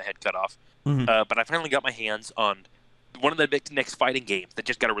around with my head cut off. Mm-hmm. But I finally got my hands on one of the next fighting games that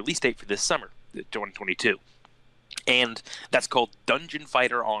just got a release date for this summer, 2022. And that's called Dungeon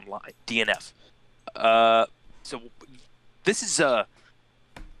Fighter Online, DNF. So this is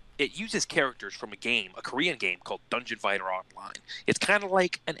it uses characters from a Korean game called Dungeon Fighter Online. It's kind of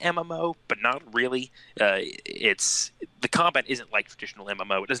like an MMO, but not really. The combat isn't like traditional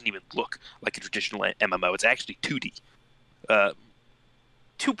MMO. It doesn't even look like a traditional MMO. It's actually 2D.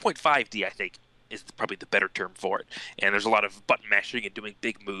 2.5D, I think, is probably the better term for it. And there's a lot of button mashing and doing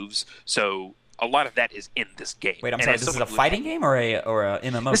big moves. So a lot of that is in this game. Wait, I'm sorry. This is a fighting game or a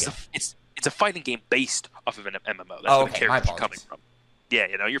MMO game? It's a fighting game based off of an MMO. That's where the characters are coming from. Yeah,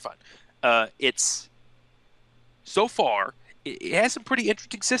 you're fine. It's so far it has some pretty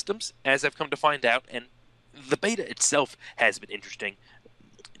interesting systems, as I've come to find out, and the beta itself has been interesting,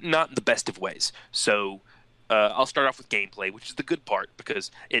 not in the best of ways. So I'll start off with gameplay, which is the good part,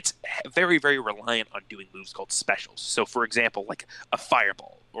 because it's very, very reliant on doing moves called specials. So, for example, like a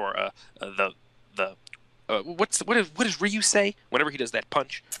fireball or what does Ryu say whenever he does that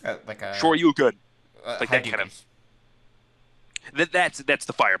punch? Like a Shoryuken. Like that kind of. That's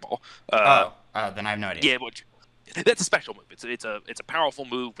the fireball. Then I have no idea. Yeah, that's a special move. It's a powerful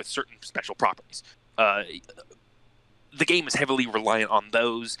move with certain special properties. The game is heavily reliant on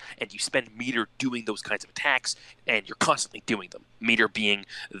those, and you spend meter doing those kinds of attacks, and you're constantly doing them. Meter being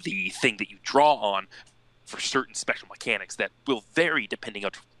the thing that you draw on for certain special mechanics that will vary depending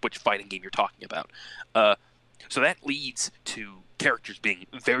on which fighting game you're talking about. So that leads to characters being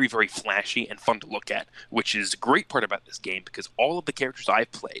very, very flashy and fun to look at, which is a great part about this game because all of the characters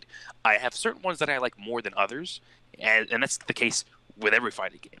I've played, I have certain ones that I like more than others, and that's the case with every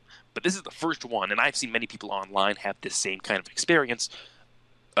fighting game. But this is the first one, and I've seen many people online have this same kind of experience,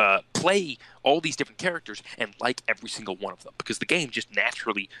 play all these different characters and like every single one of them because the game just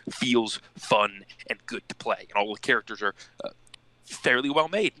naturally feels fun and good to play, and all the characters are fairly well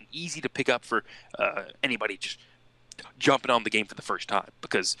made and easy to pick up for anybody just jumping on the game for the first time.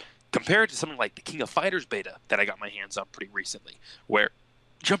 Because compared to something like the King of Fighters beta that I got my hands on pretty recently, where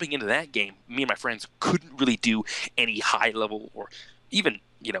jumping into that game, me and my friends couldn't really do any high level or even,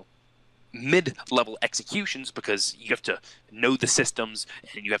 mid-level executions because you have to know the systems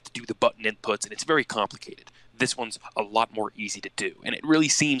and you have to do the button inputs, and it's very complicated. This one's a lot more easy to do, and it really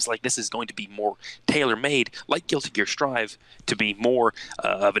seems like this is going to be more tailor-made, like Guilty Gear Strive, to be more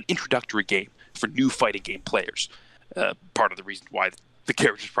of an introductory game for new fighting game players. Part of the reason why the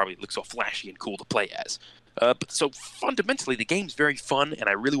characters probably look so flashy and cool to play as. But so fundamentally, the game's very fun, and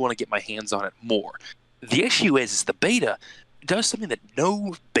I really want to get my hands on it more. The issue is the beta does something that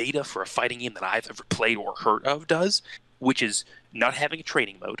no beta for a fighting game that I've ever played or heard of does, which is not having a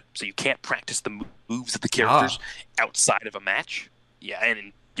training mode, so you can't practice the moves of the characters outside of a match. Yeah,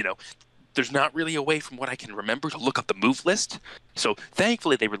 and there's not really a way from what I can remember to look up the move list. So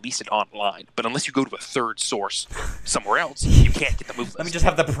thankfully they released it online, but unless you go to a third source somewhere else, you can't get the move list. Let me just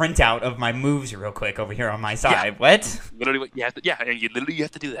have the printout of my moves real quick over here on my side. Yeah. What? Literally, and you literally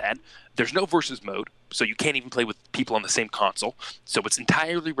have to do that. There's no versus mode, so you can't even play with people on the same console. So it's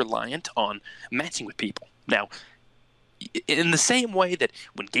entirely reliant on matching with people. Now, in the same way that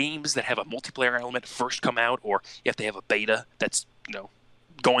when games that have a multiplayer element first come out, or you have to have a beta that's,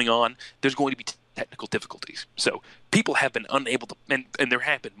 going on, there's going to be technical difficulties. So people have been unable to, and there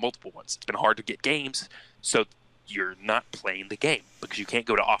have been multiple ones. It's been hard to get games, so you're not playing the game because you can't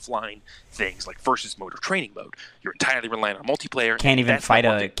go to offline things like versus mode or training mode. You're entirely reliant on multiplayer. Can't even fight a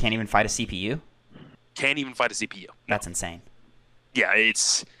CPU. Can't even fight a CPU. No. That's insane. Yeah,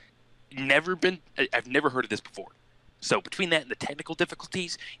 it's never been. I've never heard of this before. So between that and the technical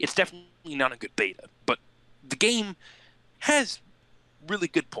difficulties, it's definitely not a good beta. But the game has really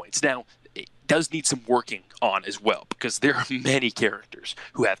good points. Now, it does need some working on as well, because there are many characters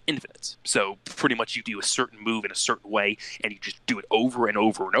who have infinites. So pretty much you do a certain move in a certain way, and you just do it over and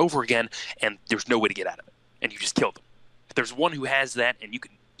over and over again, and there's no way to get out of it, and you just kill them. There's one who has that, and you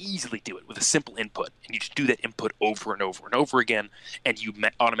can easily do it with a simple input, and you just do that input over and over and over again, and you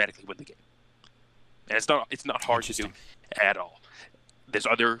automatically win the game. And it's not hard to do at all. There's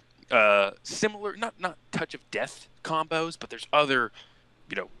other similar, not touch of death combos, but there's other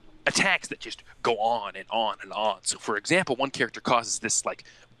attacks that just go on and on and on. So, for example, one character causes this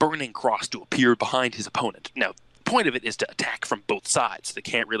burning cross to appear behind his opponent. Now, the point of it is to attack from both sides. So they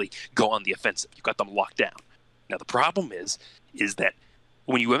can't really go on the offensive. You've got them locked down. Now, the problem is that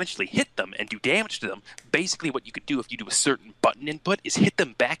when you eventually hit them and do damage to them, basically what you could do if you do a certain button input is hit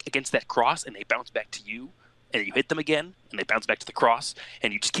them back against that cross, and they bounce back to you. And you hit them again, and they bounce back to the cross,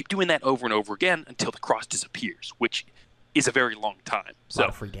 and you just keep doing that over and over again until the cross disappears, which is a very long time. A lot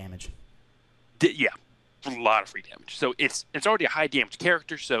of free damage. Yeah, a lot of free damage. So it's already a high damage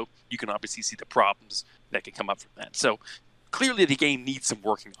character, so you can obviously see the problems that can come up from that. So clearly the game needs some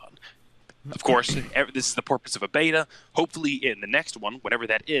working on. Of course, this is the purpose of a beta. Hopefully in the next one, whatever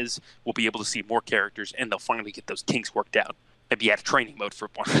that is, we'll be able to see more characters, and they'll finally get those kinks worked out. Maybe add a training mode for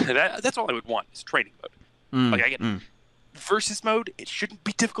one. That's all I would want, is training mode. I get versus mode, it shouldn't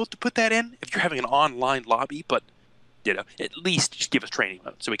be difficult to put that in if you're having an online lobby, but at least just give us training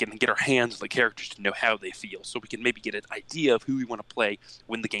mode so we can get our hands on the characters to know how they feel, so we can maybe get an idea of who we want to play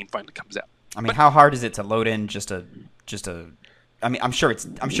when the game finally comes out. I mean, how hard is it to load in just a I mean, I'm sure it's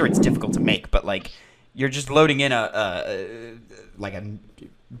difficult to make, but you're just loading in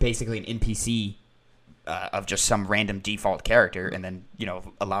basically an NPC of just some random default character, and then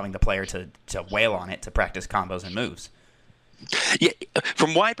allowing the player to wail on it to practice combos and moves. Yeah,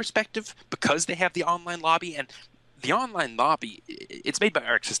 from my perspective, because they have the online lobby, and the online lobby, it's made by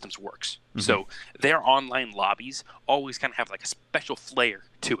Arc Systems Works. Mm-hmm. So their online lobbies always kind of have a special flair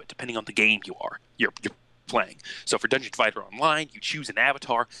to it, depending on the game you're playing. So for Dungeon Fighter Online, you choose an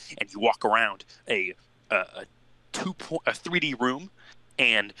avatar and you walk around a 3D room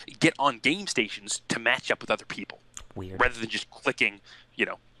and get on game stations to match up with other people. Weird. Rather than just clicking,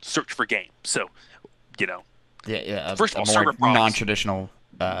 search for game. So, first of all, server problems. Non-traditional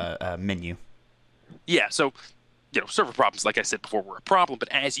menu. Yeah, so, server problems, like I said before, were a problem. But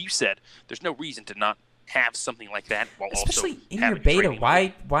as you said, there's no reason to not have something like that while especially also in your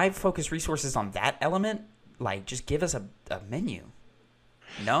beta. Why focus resources on that element? Like, just give us a menu.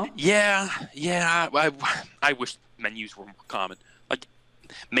 No? Yeah. I wish menus were more common. Like,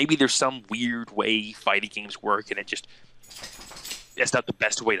 maybe there's some weird way fighting games work, and it's not the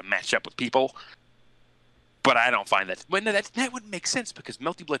best way to match up with people. But I don't find that. Well, no, that wouldn't make sense because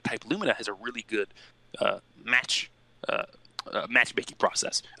Multi-Blood Type Lumina has a really good matchmaking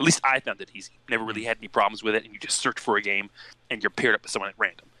process. At least I found it easy. Never really had any problems with it, and you just search for a game, and you're paired up with someone at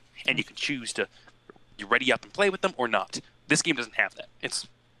random. And you can choose to you ready up and play with them or not. This game doesn't have that. It's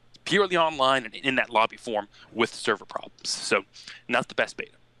purely online and in that lobby form with server problems. So, not the best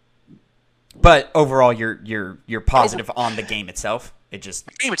beta. But overall, you're positive on the game itself. The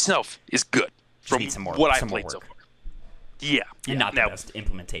game itself is good from what I've played so far. Yeah, and not the best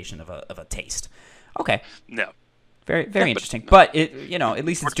implementation of a taste. Okay. No. Very very interesting. But it at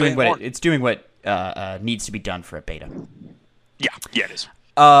least it's doing what needs to be done for a beta. Yeah, it is.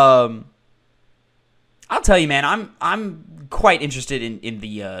 I'll tell you, man, I'm quite interested in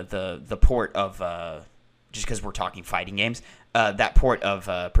the port of just because we're talking fighting games. That port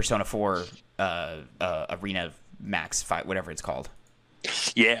of Persona 4 Arena Max fight, whatever it's called.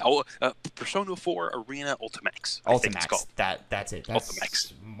 Yeah, Persona 4 Arena Ultimax. Ultimax. That's it. That's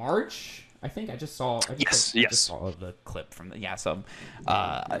Ultimax. March. I think I just saw. Yes. Just saw the clip from So,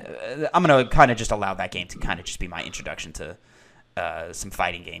 I'm gonna kind of just allow that game to kind of just be my introduction to some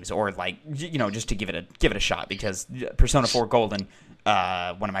fighting games, or just to give it a shot, because Persona 4 Golden,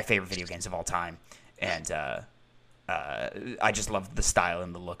 one of my favorite video games of all time, and I just love the style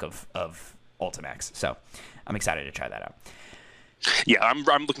and the look of Ultimax. So, I'm excited to try that out. Yeah, I'm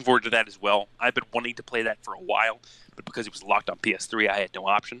looking forward to that as well. I've been wanting to play that for a while, but because it was locked on PS3, I had no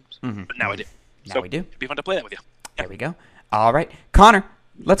options. Mm-hmm. But now I do. Now we do. It'd be fun to play that with you. There we go. All right, Connor,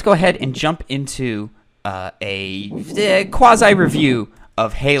 let's go ahead and jump into a quasi-review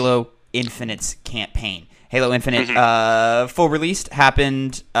of Halo Infinite's campaign. Halo Infinite full release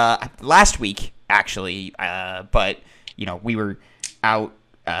happened last week, actually, but we were out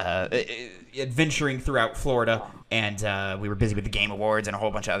adventuring throughout Florida, and we were busy with the Game Awards and a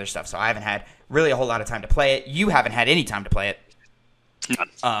whole bunch of other stuff, so I haven't had really a whole lot of time to play it. You haven't had any time to play it.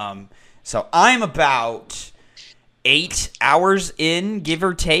 None. So I'm about 8 hours in, give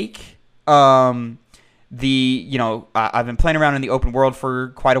or take. I've been playing around in the open world for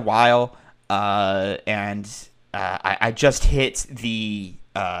quite a while, and I just hit the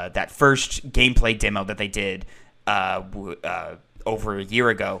that first gameplay demo that they did over a year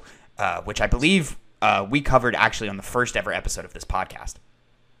ago, which I believe we covered actually on the first ever episode of this podcast.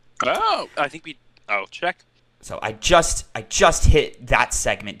 Oh, I think I'll check. So I just hit that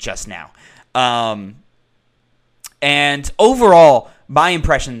segment just now. And overall, my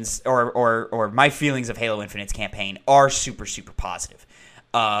impressions or my feelings of Halo Infinite's campaign are super, super positive.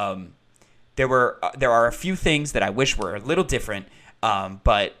 There are a few things that I wish were a little different,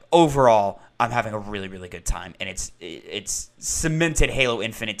 but overall, I'm having a really, really good time, and it's cemented Halo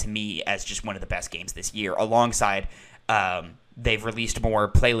Infinite to me as just one of the best games this year. Alongside, they've released more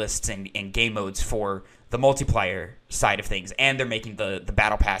playlists and game modes for the multiplayer side of things, and they're making the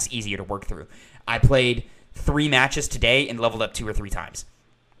battle pass easier to work through. I played 3 matches today and leveled up 2 or 3 times,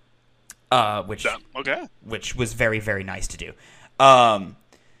 which was very, very nice to do. But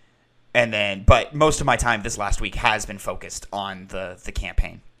most of my time this last week has been focused on the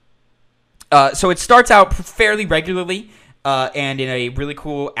campaign. So it starts out fairly regularly, and in a really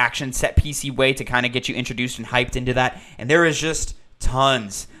cool action set piecey way to kind of get you introduced and hyped into that. And there is just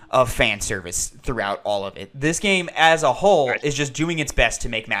tons of fan service throughout all of it. This game as a whole is just doing its best to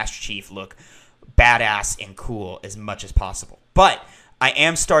make Master Chief look badass and cool as much as possible. But I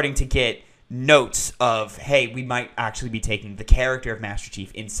am starting to get notes of, hey, we might actually be taking the character of Master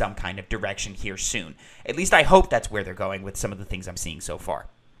Chief in some kind of direction here soon. At least I hope that's where they're going with some of the things I'm seeing so far.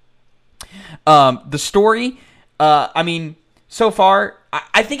 The story, so far,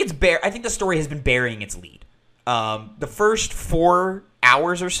 I think I think the story has been burying its lead. The first 4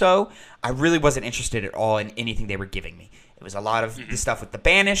 hours or so, I really wasn't interested at all in anything they were giving me. It was a lot of the stuff with the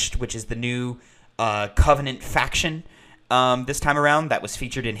Banished, which is the new Covenant faction this time around that was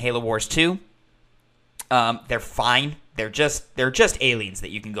featured in Halo Wars 2. They're fine. They're just aliens that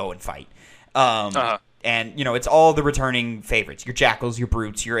you can go and fight. And it's all the returning favorites: your jackals, your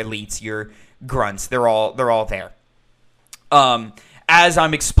brutes, your elites, your grunts. They're all there. As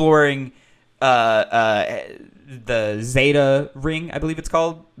I'm exploring the Zeta ring, I believe it's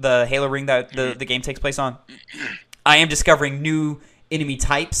called, the Halo ring that the game takes place on, I am discovering new enemy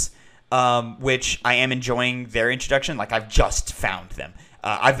types, which I am enjoying their introduction. Like, I've just found them.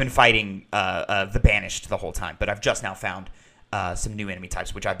 I've been fighting the Banished the whole time, but I've just now found some new enemy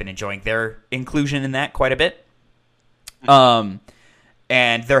types, which I've been enjoying their inclusion in that quite a bit.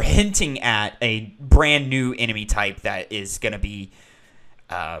 And they're hinting at a brand new enemy type that is going to be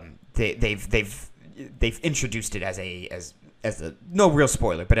they've introduced it as a no real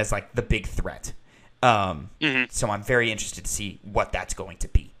spoiler, but as like the big threat. So I'm very interested to see what that's going to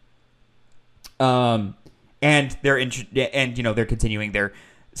be. And they're they're continuing their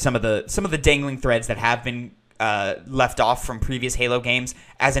some of the dangling threads that have been left off from previous Halo games.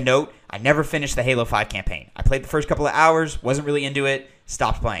 As a note, I never finished the Halo 5 campaign. I played the first couple of hours, wasn't really into it,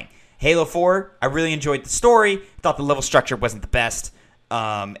 stopped playing. Halo 4, I really enjoyed the story, thought the level structure wasn't the best,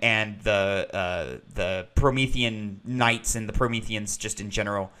 and the Promethean Knights and the Prometheans just in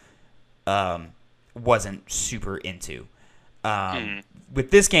general wasn't super into.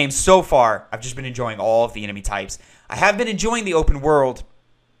 With this game, so far, I've just been enjoying all of the enemy types. I have been enjoying the open world,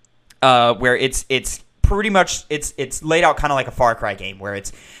 where it's pretty much it's laid out kind of like a Far Cry game, where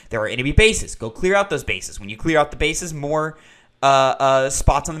there are enemy bases. Go clear out those bases. When you clear out the bases, more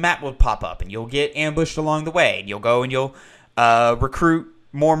spots on the map will pop up, and you'll get ambushed along the way. And you'll go and you'll recruit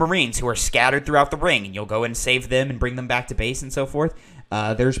more Marines who are scattered throughout the ring, and you'll go and save them and bring them back to base and so forth.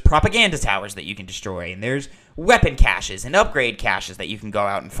 There's propaganda towers that you can destroy, and there's weapon caches and upgrade caches that you can go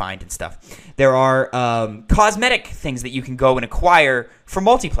out and find and stuff. There are cosmetic things that you can go and acquire for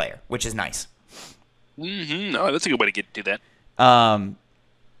multiplayer, which is nice. Oh, that's a good way to do that.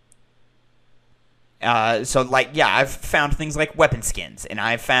 So, like, yeah, I've found things like weapon skins, and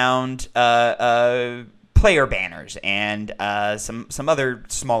I've found player banners and some other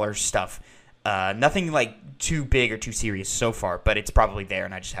smaller stuff. Nothing like too big or too serious so far, but it's probably there,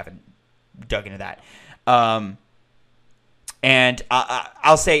 and I just haven't dug into that. And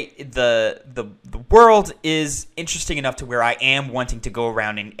I'll say the world is interesting enough to where I am wanting to go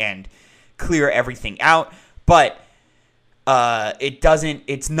around and clear everything out, but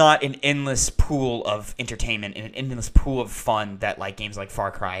it's not an endless pool of entertainment and an endless pool of fun that like games like Far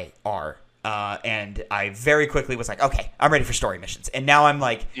Cry are. And I very quickly was like, okay, I'm ready for story missions. And now I'm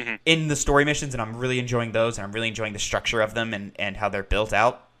like in the story missions, and I'm really enjoying those, and I'm really enjoying the structure of them and how they're built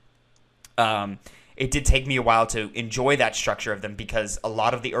out. It did take me a while to enjoy that structure of them, because a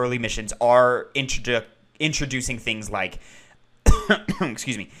lot of the early missions are introducing things like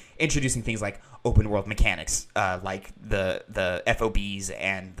introducing things like open world mechanics, like the FOBs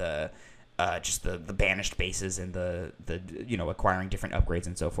and the just the banished bases and the acquiring different upgrades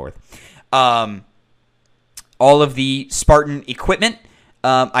and so forth. All of the Spartan equipment,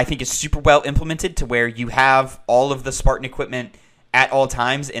 I think, is super well implemented to where you have all of the Spartan equipment at all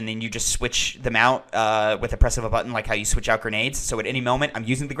times, and then you just switch them out with a press of a button, like how you switch out grenades. So at any moment, I'm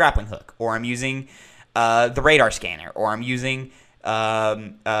using the grappling hook, or I'm using the radar scanner, or I'm using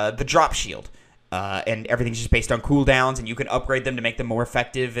the drop shield. And everything's just based on cooldowns, and you can upgrade them to make them more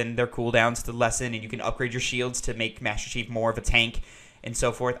effective, and their cooldowns to lessen, and you can upgrade your shields to make Master Chief more of a tank, and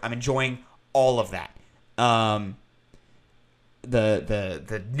so forth. I'm enjoying all of that.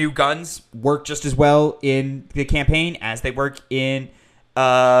 The new guns work just as well in the campaign as they work in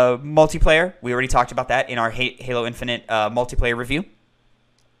multiplayer. We already talked about that in our Halo Infinite multiplayer review,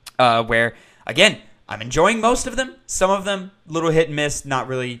 where, again, I'm enjoying most of them. Some of them, little hit and miss, not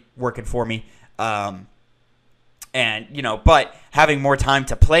really working for me. But having more time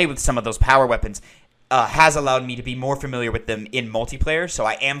to play with some of those power weapons has allowed me to be more familiar with them in multiplayer. So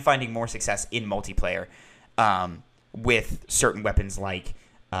I am finding more success in multiplayer with certain weapons like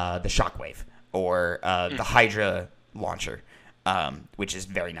the Shockwave or the Hydra launcher, which is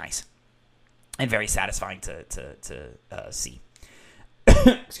very nice and very satisfying to see.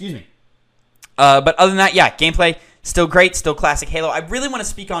 Excuse me. But other than that, yeah, gameplay still great, still classic Halo. I really want to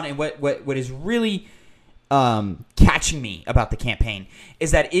speak on, and what is really catching me about the campaign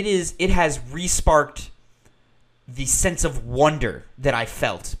is that it has re-sparked the sense of wonder that I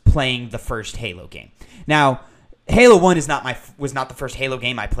felt playing the first Halo game. Now, Halo 1 was not the first Halo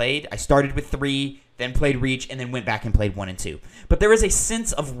game I played. I started with 3, then played Reach, and then went back and played 1 and 2. But there is a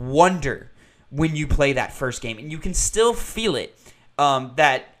sense of wonder when you play that first game, and you can still feel it.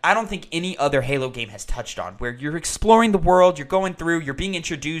 That I don't think any other Halo game has touched on, where you're exploring the world, you're going through, you're being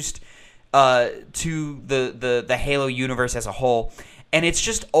introduced to the Halo universe as a whole, and it's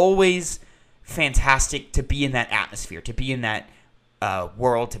just always fantastic to be in that atmosphere, to be in that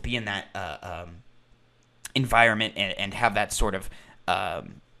world, to be in that environment, and have that sort of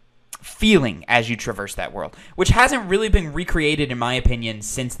feeling as you traverse that world, which hasn't really been recreated, in my opinion,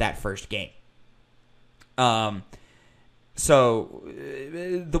 since that first game. So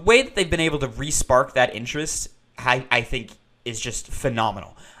the way that they've been able to re-spark that interest, I think, is just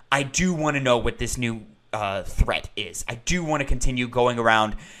phenomenal. I do want to know what this new threat is. I do want to continue going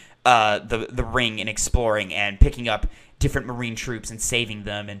around the ring and exploring and picking up different Marine troops and saving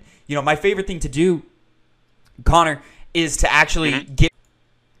them. And, my favorite thing to do, Connor, is to actually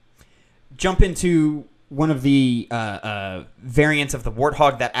jump into one of the variants of the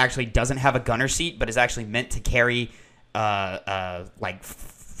Warthog that actually doesn't have a gunner seat, but is actually meant to carry up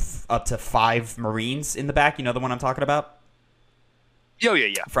to 5 Marines in the back. You know the one I'm talking about?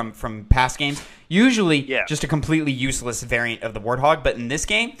 Yeah. From past games. Usually just a completely useless variant of the Warthog, but in this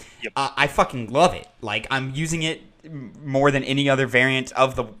game, I fucking love it. Like, I'm using it more than any other variant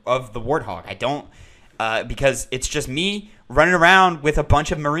of the Warthog. I don't because it's just me running around with a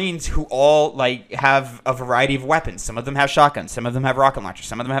bunch of Marines who all have a variety of weapons. Some of them have shotguns, some of them have rocket launchers,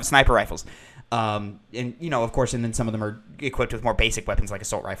 some of them have sniper rifles. And of course, and then some of them are equipped with more basic weapons like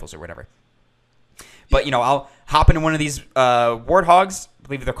assault rifles or whatever. But, I'll hop into one of these Warthogs. I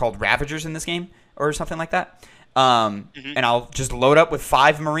believe they're called Ravagers in this game or something like that. And I'll just load up with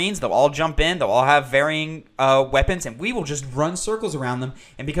 5 Marines. They'll all jump in. They'll all have varying weapons. And we will just run circles around them.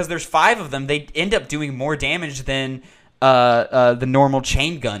 And because there's 5 of them, they end up doing more damage than the normal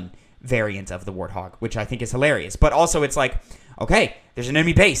chain gun variant of the Warthog, which I think is hilarious. But also it's like, okay, there's an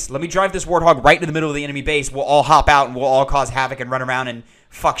enemy base. Let me drive this Warthog right in the middle of the enemy base. We'll all hop out and we'll all cause havoc and run around and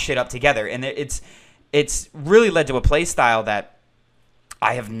fuck shit up together. And it's really led to a play style that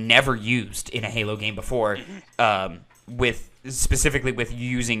I have never used in a Halo game before, specifically with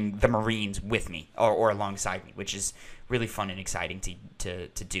using the Marines with me or alongside me, which is really fun and exciting to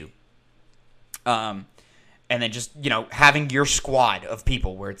do. And then just, having your squad of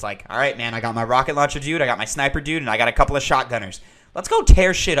people where it's like, all right, man, I got my rocket launcher dude, I got my sniper dude, and I got a couple of shotgunners. Let's go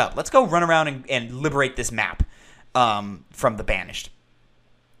tear shit up. Let's go run around and liberate this map from the Banished.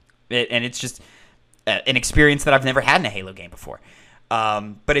 And it's just an experience that I've never had in a Halo game before.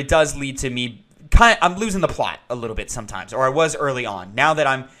 But it does lead to me I'm losing the plot a little bit sometimes, or I was early on. Now that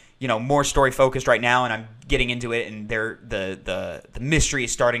I'm, more story focused right now and I'm getting into it, and the mystery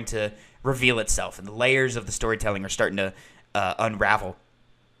is starting to reveal itself and the layers of the storytelling are starting to unravel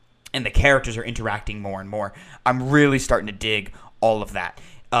and the characters are interacting more and more, I'm really starting to dig all of that.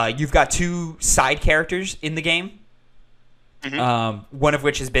 You've got 2 side characters in the game. One of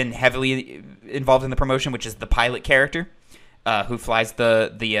which has been heavily involved in the promotion, which is the pilot character, who flies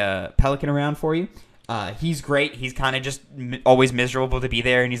the Pelican around for you. He's great. He's kind of just always miserable to be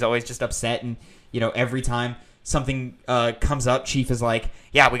there, and he's always just upset. And every time something comes up, Chief is like,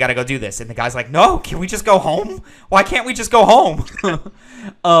 "Yeah, we got to go do this," and the guy's like, "No, can we just go home? Why can't we just go home?"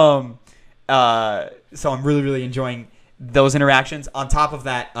 So I'm really, really enjoying those interactions. On top of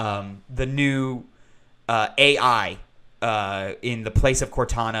that, the new AI. In the place of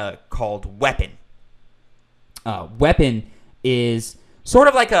Cortana called Weapon. Weapon is sort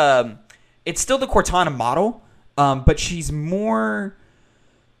of like it's still the Cortana model, but she's more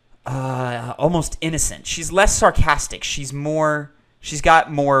almost innocent. She's less sarcastic. She's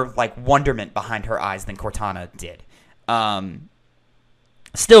got more like wonderment behind her eyes than Cortana did.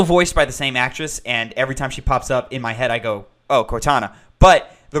 Still voiced by the same actress, and every time she pops up in my head, I go, "Oh, Cortana."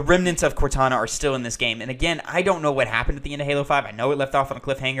 But the remnants of Cortana are still in this game. And again, I don't know what happened at the end of Halo 5. I know it left off on a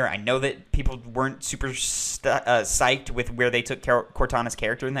cliffhanger. I know that people weren't super psyched with where they took Cortana's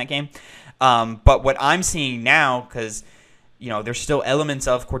character in that game. But what I'm seeing now, because there's still elements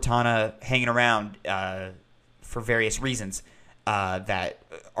of Cortana hanging around for various reasons that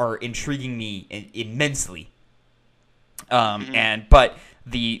are intriguing me immensely. But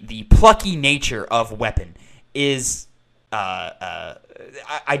the plucky nature of Weapon is...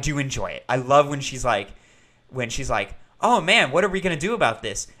 I do enjoy it. I love when she's like, "Oh man, what are we gonna do about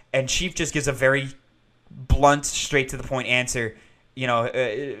this?" And Chief just gives a very blunt, straight to the point answer.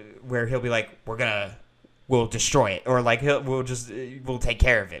 Where he'll be like, "We'll destroy it," or like we'll take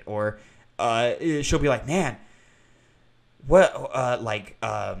care of it, or she'll be like, "Man, what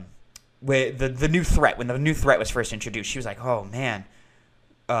the new threat, when the new threat was first introduced, she was like, "Oh man,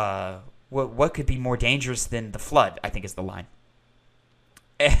 what could be more dangerous than the Flood?" I think is the line.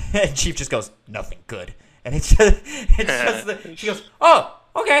 And Chief just goes, "Nothing good." And she goes, "Oh,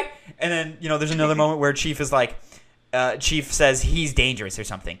 okay." And then there's another moment where Chief is like, Chief says he's dangerous or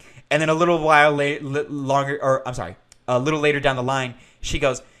something, and then a little later down the line, she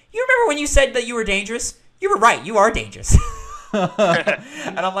goes, you remember when you said that you were dangerous? You were right. You are dangerous.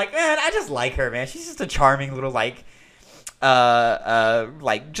 And I'm like, man, I just like her, man. She's just a charming little, like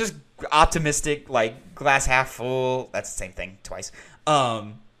just optimistic, like, glass half full. That's the same thing twice.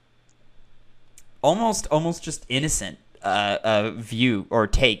 Almost just innocent view or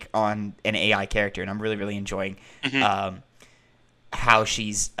take on an AI character, and I'm really, really enjoying how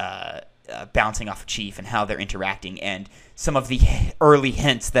she's bouncing off of Chief and how they're interacting, and some of the early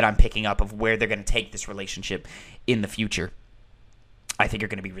hints that I'm picking up of where they're going to take this relationship in the future. I think are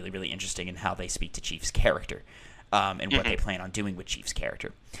going to be really, really interesting in how they speak to Chief's character, and what they plan on doing with Chief's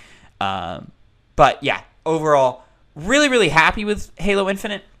character. But yeah, overall, really, really happy with Halo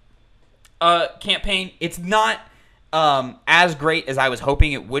Infinite campaign. It's not as great as I was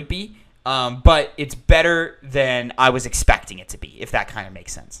hoping it would be, but it's better than I was expecting it to be, if that kind of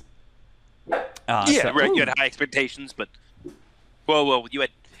makes sense. Right. You had high expectations, but you had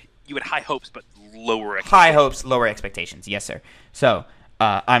high hopes, but lower expectations. High hopes, lower expectations. Yes, sir. So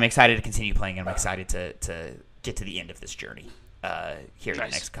I'm excited to continue playing, and I'm excited to get to the end of this journey here in the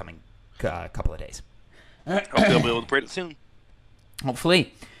next coming couple of days. Hope they'll be able to play it soon.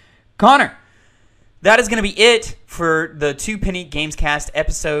 Hopefully. Connor, that is going to be it for the Two Penny Gamescast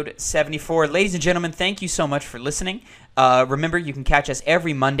episode 74. Ladies and gentlemen, thank you so much for listening. Remember, you can catch us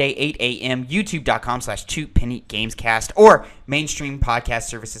every Monday, 8 a.m., youtube.com/2pennygamescast, or mainstream podcast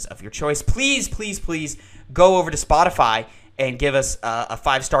services of your choice. Please, please, please go over to Spotify and give us a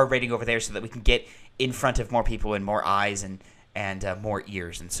 5-star rating over there so that we can get in front of more people and more eyes and more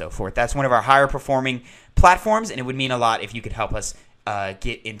ears and so forth. That's one of our higher performing platforms, and it would mean a lot if you could help us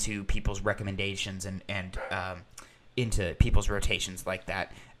get into people's recommendations and into people's rotations like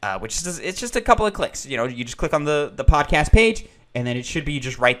that. Which is, it's just a couple of clicks. You know, you just click on the podcast page, and then it should be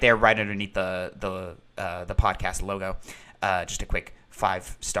just right there, right underneath the podcast logo. Just a quick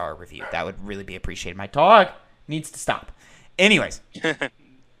 5-star review. That would really be appreciated. My dog needs to stop. Anyways,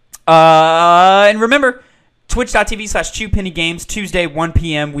 and remember, twitch.tv/2pennygames, Tuesday 1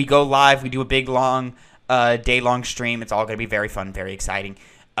 p.m. we go live. We do a big long day-long stream. It's all going to be very fun, very exciting.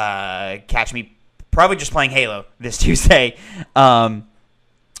 Catch me probably just playing Halo this Tuesday.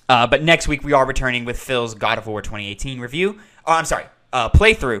 But next week we are returning with Phil's God of War 2018 review.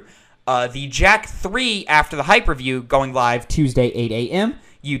 Playthrough. The Jack 3 After the Hype review going live Tuesday 8 a.m.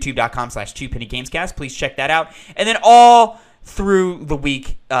 youtube.com/2pennygamescast. Please check that out. And then all through the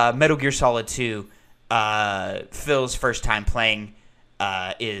week, Metal Gear Solid 2, Phil's first time playing,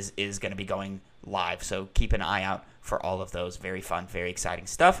 is going to be going live. So keep an eye out for all of those. Very fun, very exciting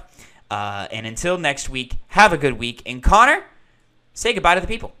stuff. And until next week, have a good week. And Connor, say goodbye to the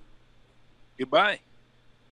people. Goodbye.